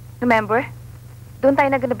 Remember? Doon tayo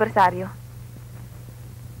nag-anibersaryo.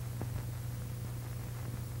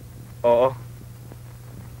 Oo.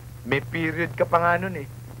 May period ka pa nga nun eh.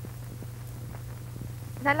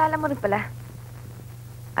 Naalala mo rin pala.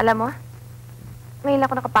 Alam mo, ngayon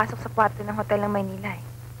ako nakapasok sa kwarto ng hotel ng Maynila eh.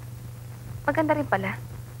 Maganda rin pala.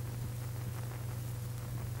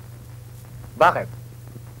 Bakit?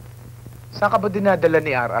 Saan ka ba dinadala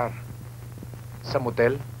ni RR? Sa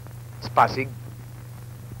motel? Sa Pasig?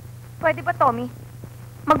 Pwede ba, Tommy?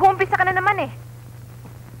 Mag-uumpisa ka na naman eh.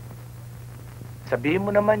 Sabihin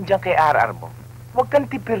mo naman dyan kay RR mo, huwag kang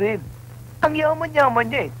tipirin. Ang yaman-yaman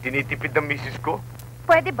niya eh. Tinitipid ng misis ko.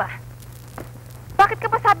 Pwede ba? Bakit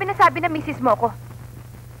ka ba sabi na misis mo ko?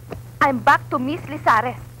 I'm back to Miss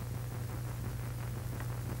Lizares.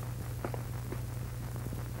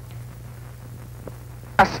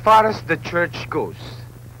 As far as the church goes,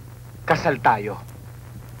 kasal tayo.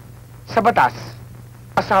 Sa batas,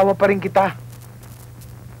 asawa pa rin kita.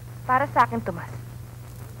 Para sa akin, Tomas.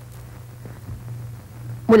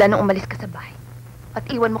 Mula nung umalis ka sa bahay at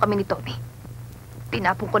iwan mo kami ni Tommy,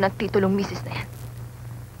 tinapon ko ng titulong misis na yan.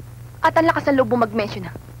 At ang lakas ng loob mo mag-mention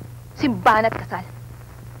ng simbahan at kasal.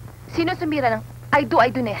 Sino sumira ng I do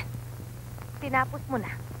na yan? Tinapos mo na.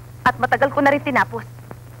 At matagal ko na rin tinapos.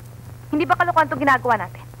 Hindi ba kalokohan itong ginagawa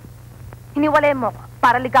natin? Hiniwalay mo ko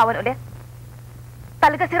para ligawan ulit?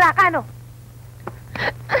 Talaga sira ka, no?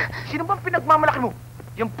 Sino bang pinagmamalaki mo?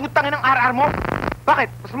 Yung putangin ng RR mo? Bakit?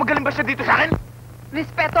 Mas magaling ba siya dito sa akin?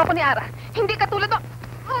 Respeto ako ni Ara. Hindi katulad mo.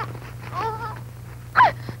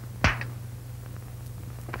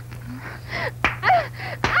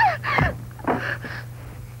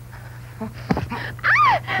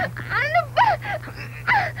 Ano ba?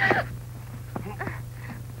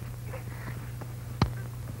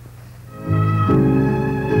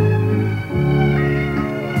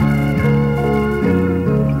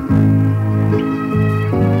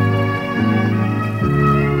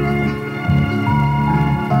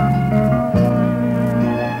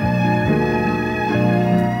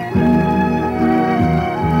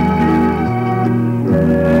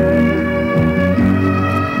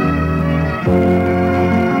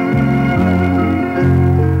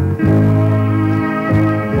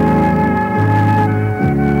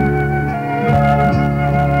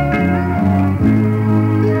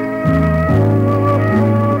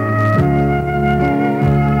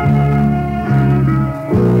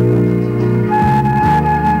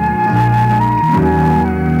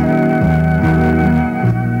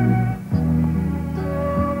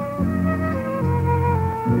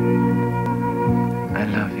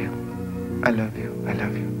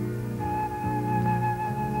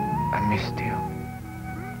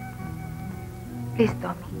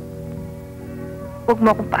 Huwag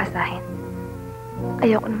mo akong paasahin.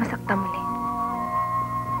 Ayoko na masaktan muli.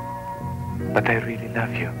 But I really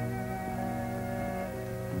love you.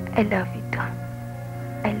 I love you too.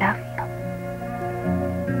 I love you.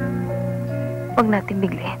 Huwag natin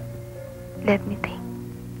biglayin. Let me think.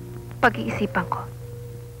 Pag-iisipan ko.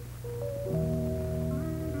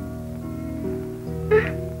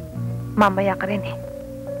 Mamaya ka rin eh.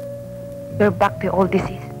 You're back to your old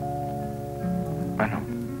disease. Ano?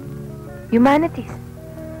 Humanities.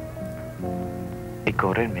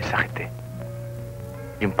 Ikaw rin may sakit eh.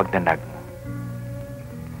 Yung pagdanag mo.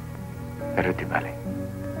 Pero di bale.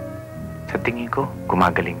 Sa tingin ko,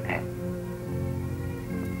 gumagaling na eh.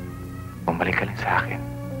 Bumalik ka lang sa akin.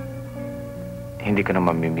 Hindi ko na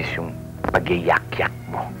mamimiss yung pag-iyak-yak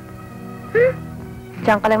mo.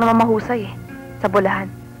 Diyan ka lang naman mahusay eh. Sa bulahan.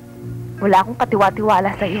 Wala akong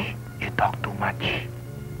katiwa-tiwala sa'yo. You talk too much.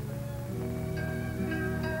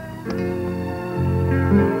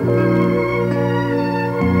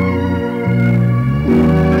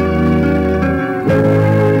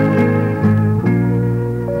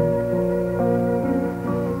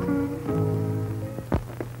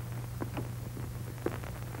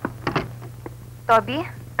 Toby,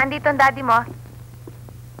 andito ang daddy mo.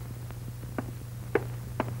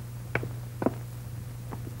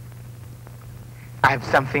 I have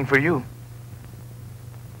something for you.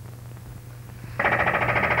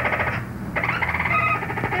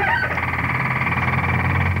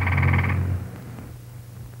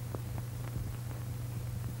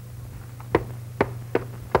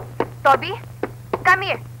 Toby, come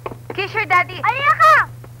here. Kiss your daddy.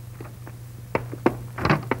 Ayaka!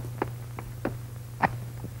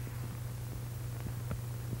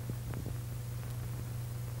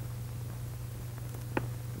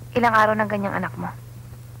 Ilang araw ng ganyang anak mo?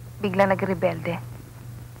 Biglang nagrebelde.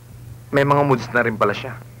 May mga moods na rin pala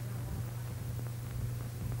siya.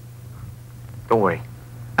 Don't worry.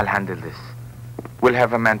 I'll handle this. We'll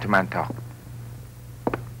have a man-to-man talk.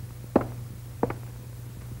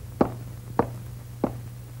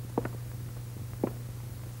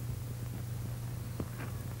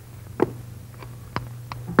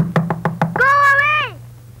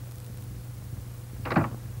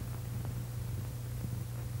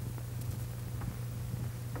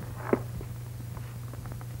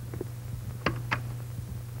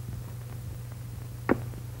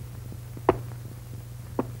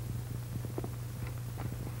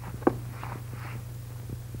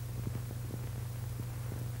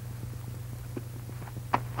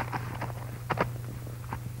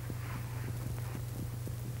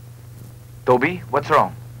 Toby, what's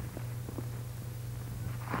wrong?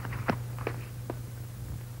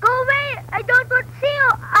 Go away! I don't want to see you!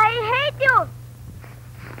 I hate you!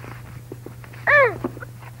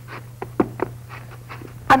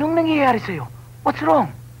 Anong nangyayari sa'yo? What's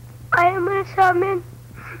wrong? Ayaw mo na sa amin.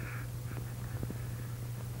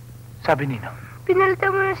 Sabi nino.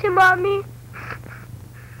 Pinalitan mo na si Mami.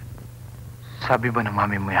 Sabi ba ng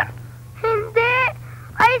mami mo yan? Hindi!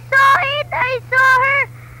 I saw it! I saw her!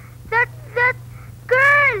 That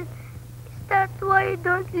girl! Is that why you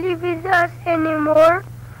don't live with us anymore?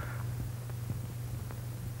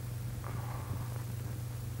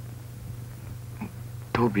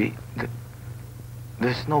 Toby,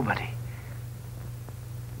 there's nobody.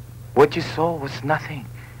 What you saw was nothing.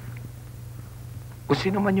 Kung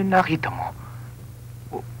sino man yung nakita mo,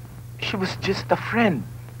 she was just a friend.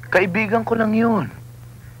 Kaibigan ko lang yun.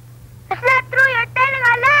 That's not true! You're telling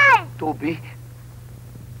a lie! Toby,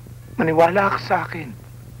 maniwala ka sa akin.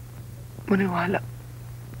 Maniwala.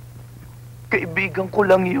 Kaibigan ko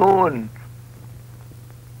lang yun.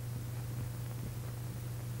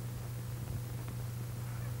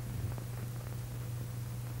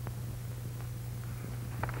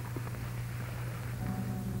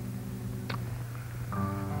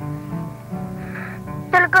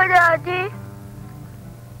 Talaga, Daddy?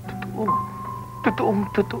 Totoo. Totoong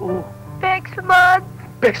totoo. Pexman?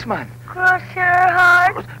 Pexman, Cross your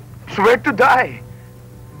heart? swear to die.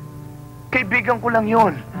 Kaibigan ko lang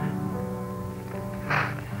yun.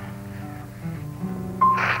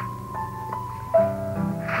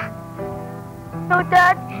 No,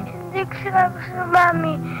 Dad. Hindi ko sinabi sa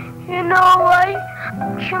Mami. You know why?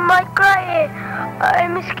 She might cry eh.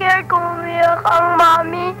 I'm scared kung umiyak ang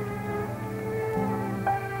Mami.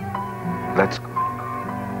 That's good.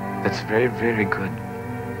 That's very, very good.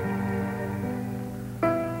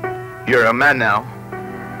 You're a man now.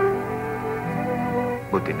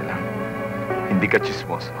 Buti na lang. Hindi ka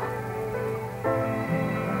chismoso.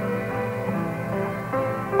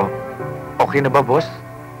 Oh, okay na ba, boss?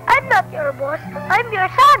 I'm not your boss. I'm your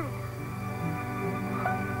son.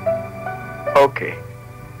 Okay.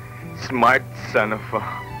 Smart son of a...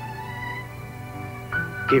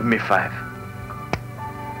 Give me 5.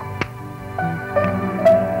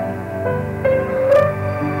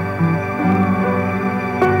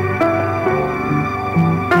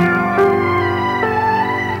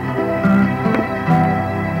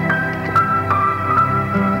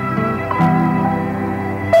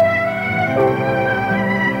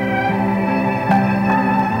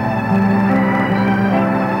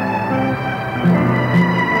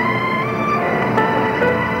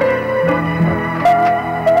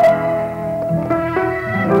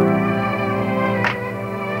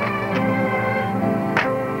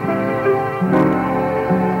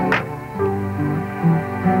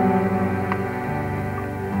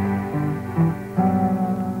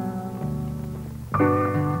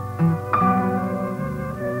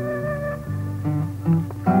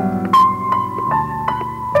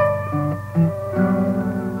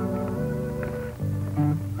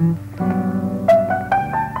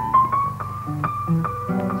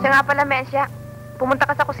 Siya nga pala, Mesya. Pumunta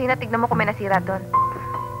ka sa kusina, tignan mo kung may nasira doon.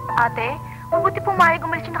 Ate, mabuti pumayag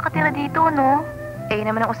umalis yung nakatira dito, no? Eh, yun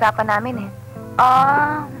naman ang usapan namin eh.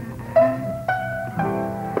 Ah,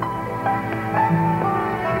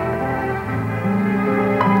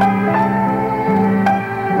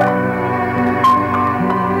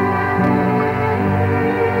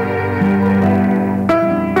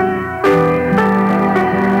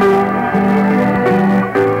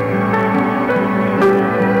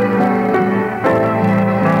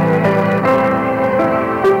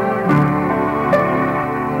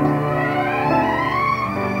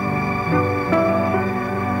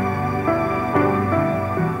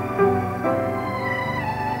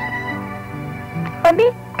 Mami,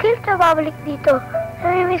 kailan ka babalik dito?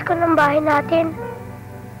 Namimiss ko ng bahay natin.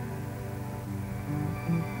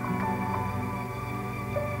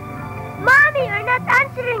 Mommy, you're not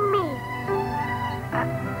answering me.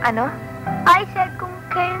 Ano? I said kung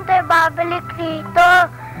kailan tayo babalik dito.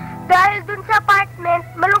 Dahil dun sa apartment,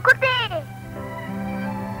 malungkot eh.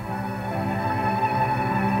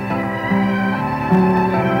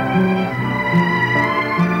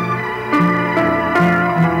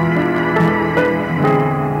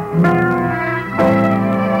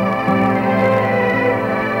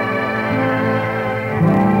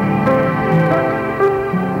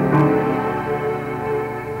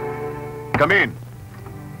 Come in.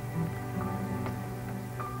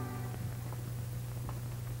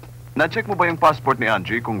 Na-check mo ba yung passport ni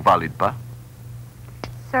Angie kung valid pa?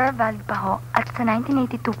 sir, valid pa ho. At sa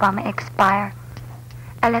 1982 pa may expire.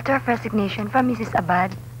 A letter of resignation from Mrs. Abad.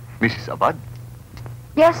 Mrs. Abad?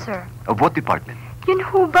 Yes, sir. Of what department? Yun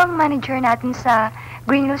ho bang manager natin sa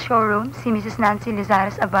Green Hills Showroom, si Mrs. Nancy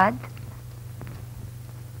Lizares Abad?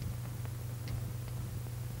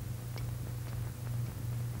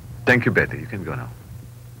 Thank you, Betty. You can go now.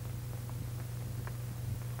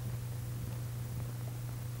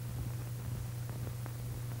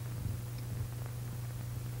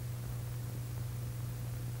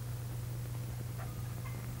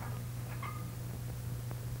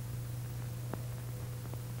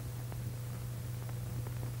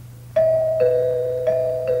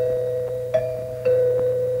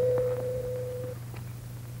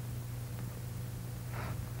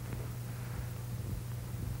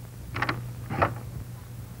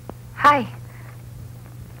 Hi.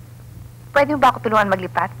 Pwede mo ba ako tulungan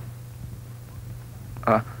maglipat?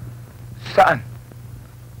 Saan?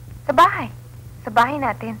 Sa bahay. Sa bahay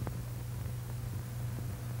natin.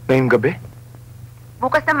 Ngayong gabi?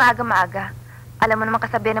 Bukas na maaga-maaga. Alam mo naman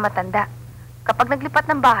kasabihan na matanda. Kapag naglipat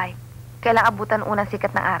ng bahay, kailang abutan unang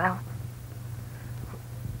sikat ng araw.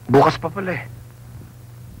 Bukas pa pala eh.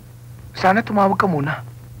 Sana tumawag ka muna.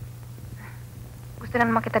 Gusto na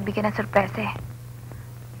naman kita bigyan ng sorpresa eh.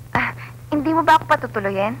 Hindi mo ba ako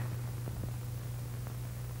patutuloyin?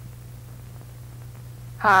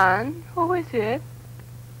 Han, who is it?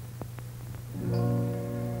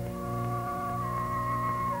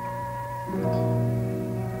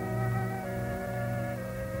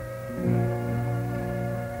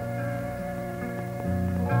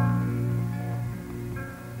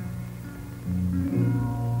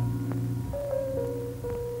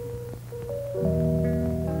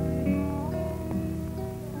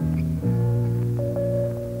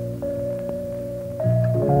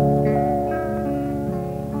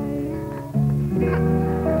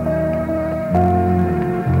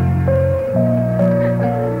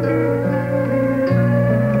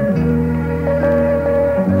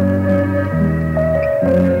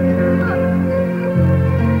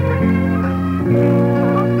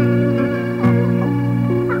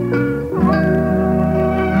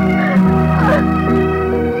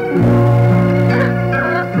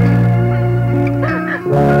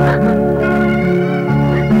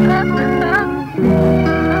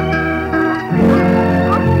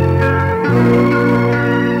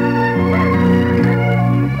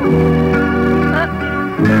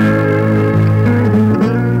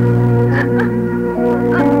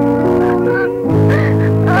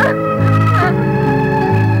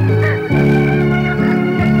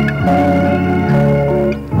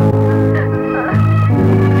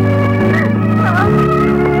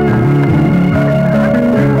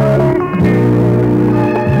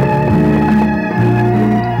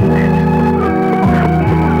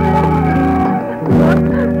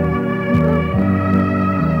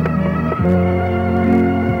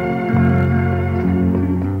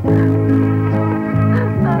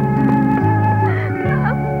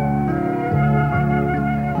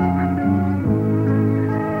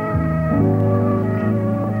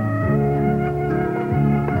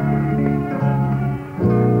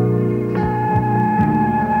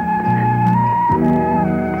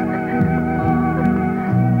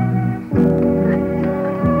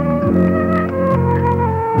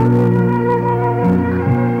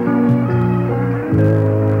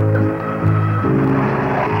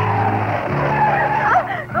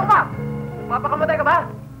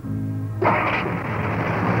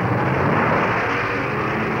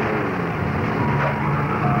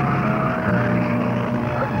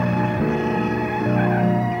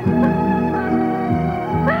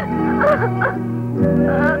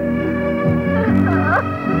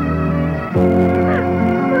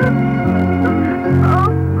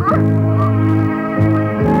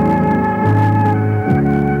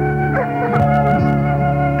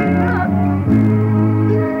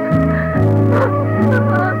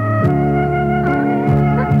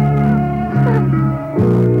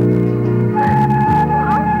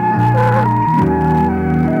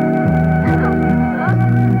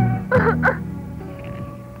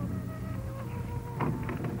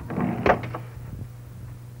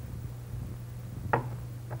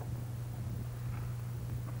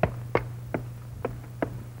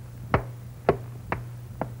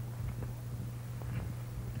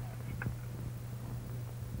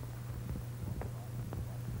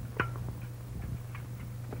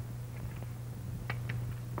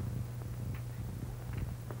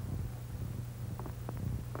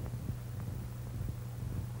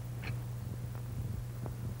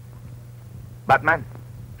 Batman.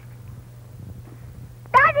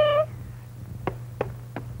 Daddy!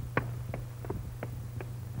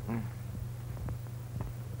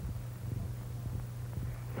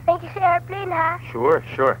 Thank you sa airplane, ha? Sure,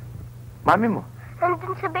 sure. Mami mo.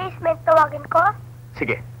 Nandun sa basement, tawagin ko?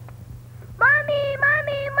 Sige. Mommy!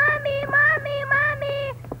 Mommy! Mommy! Mommy! Mommy!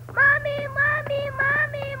 Mommy! Mommy!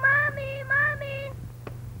 Mommy! Mommy! Mommy!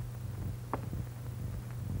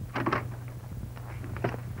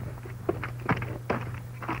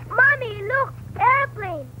 Mommy, look!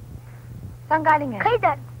 Airplane! Saan galing yan? Kay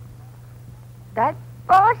Dad. Dad?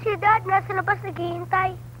 Oo, si Dad. Nasa labas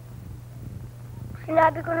naghihintay.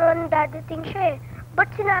 Sinabi ko noon dadating siya eh. Ba't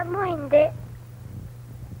sinabi mo hindi?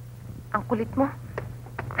 Ang kulit mo.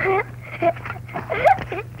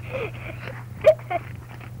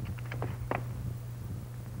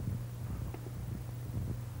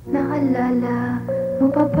 Naalala mo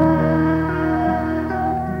pa ba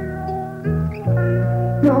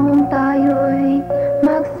noong tayo'y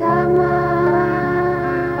magsama?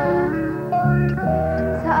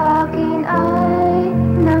 Sa akin ay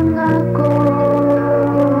nangako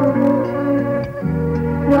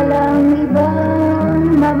walang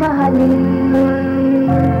ibang mamahalin.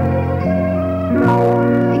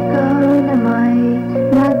 Ikaw na may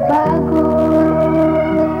nagbago.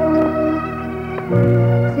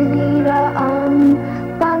 Sinira ang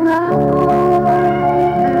pangako.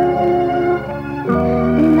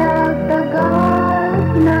 Nagtagal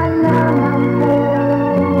na lamang ko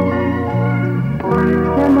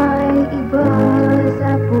na may iba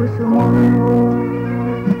sa puso mo.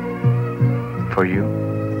 For you.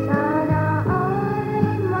 Sana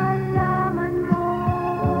ay malaman mo.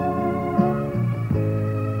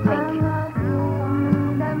 Thank you.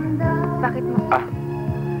 Bakit mo?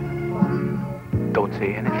 Don't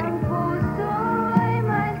say anything.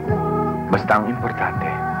 Basta ang importante,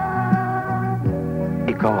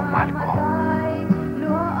 ikaw ang mahal ko.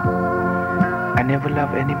 I never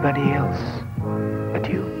love anybody else but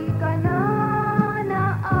you.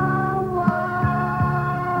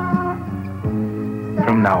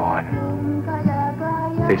 From now on,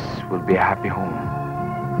 this will be a happy home.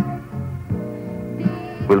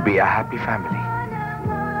 We'll be a happy family.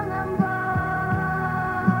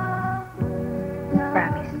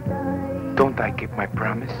 Promise. Don't I keep my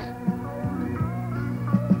promise?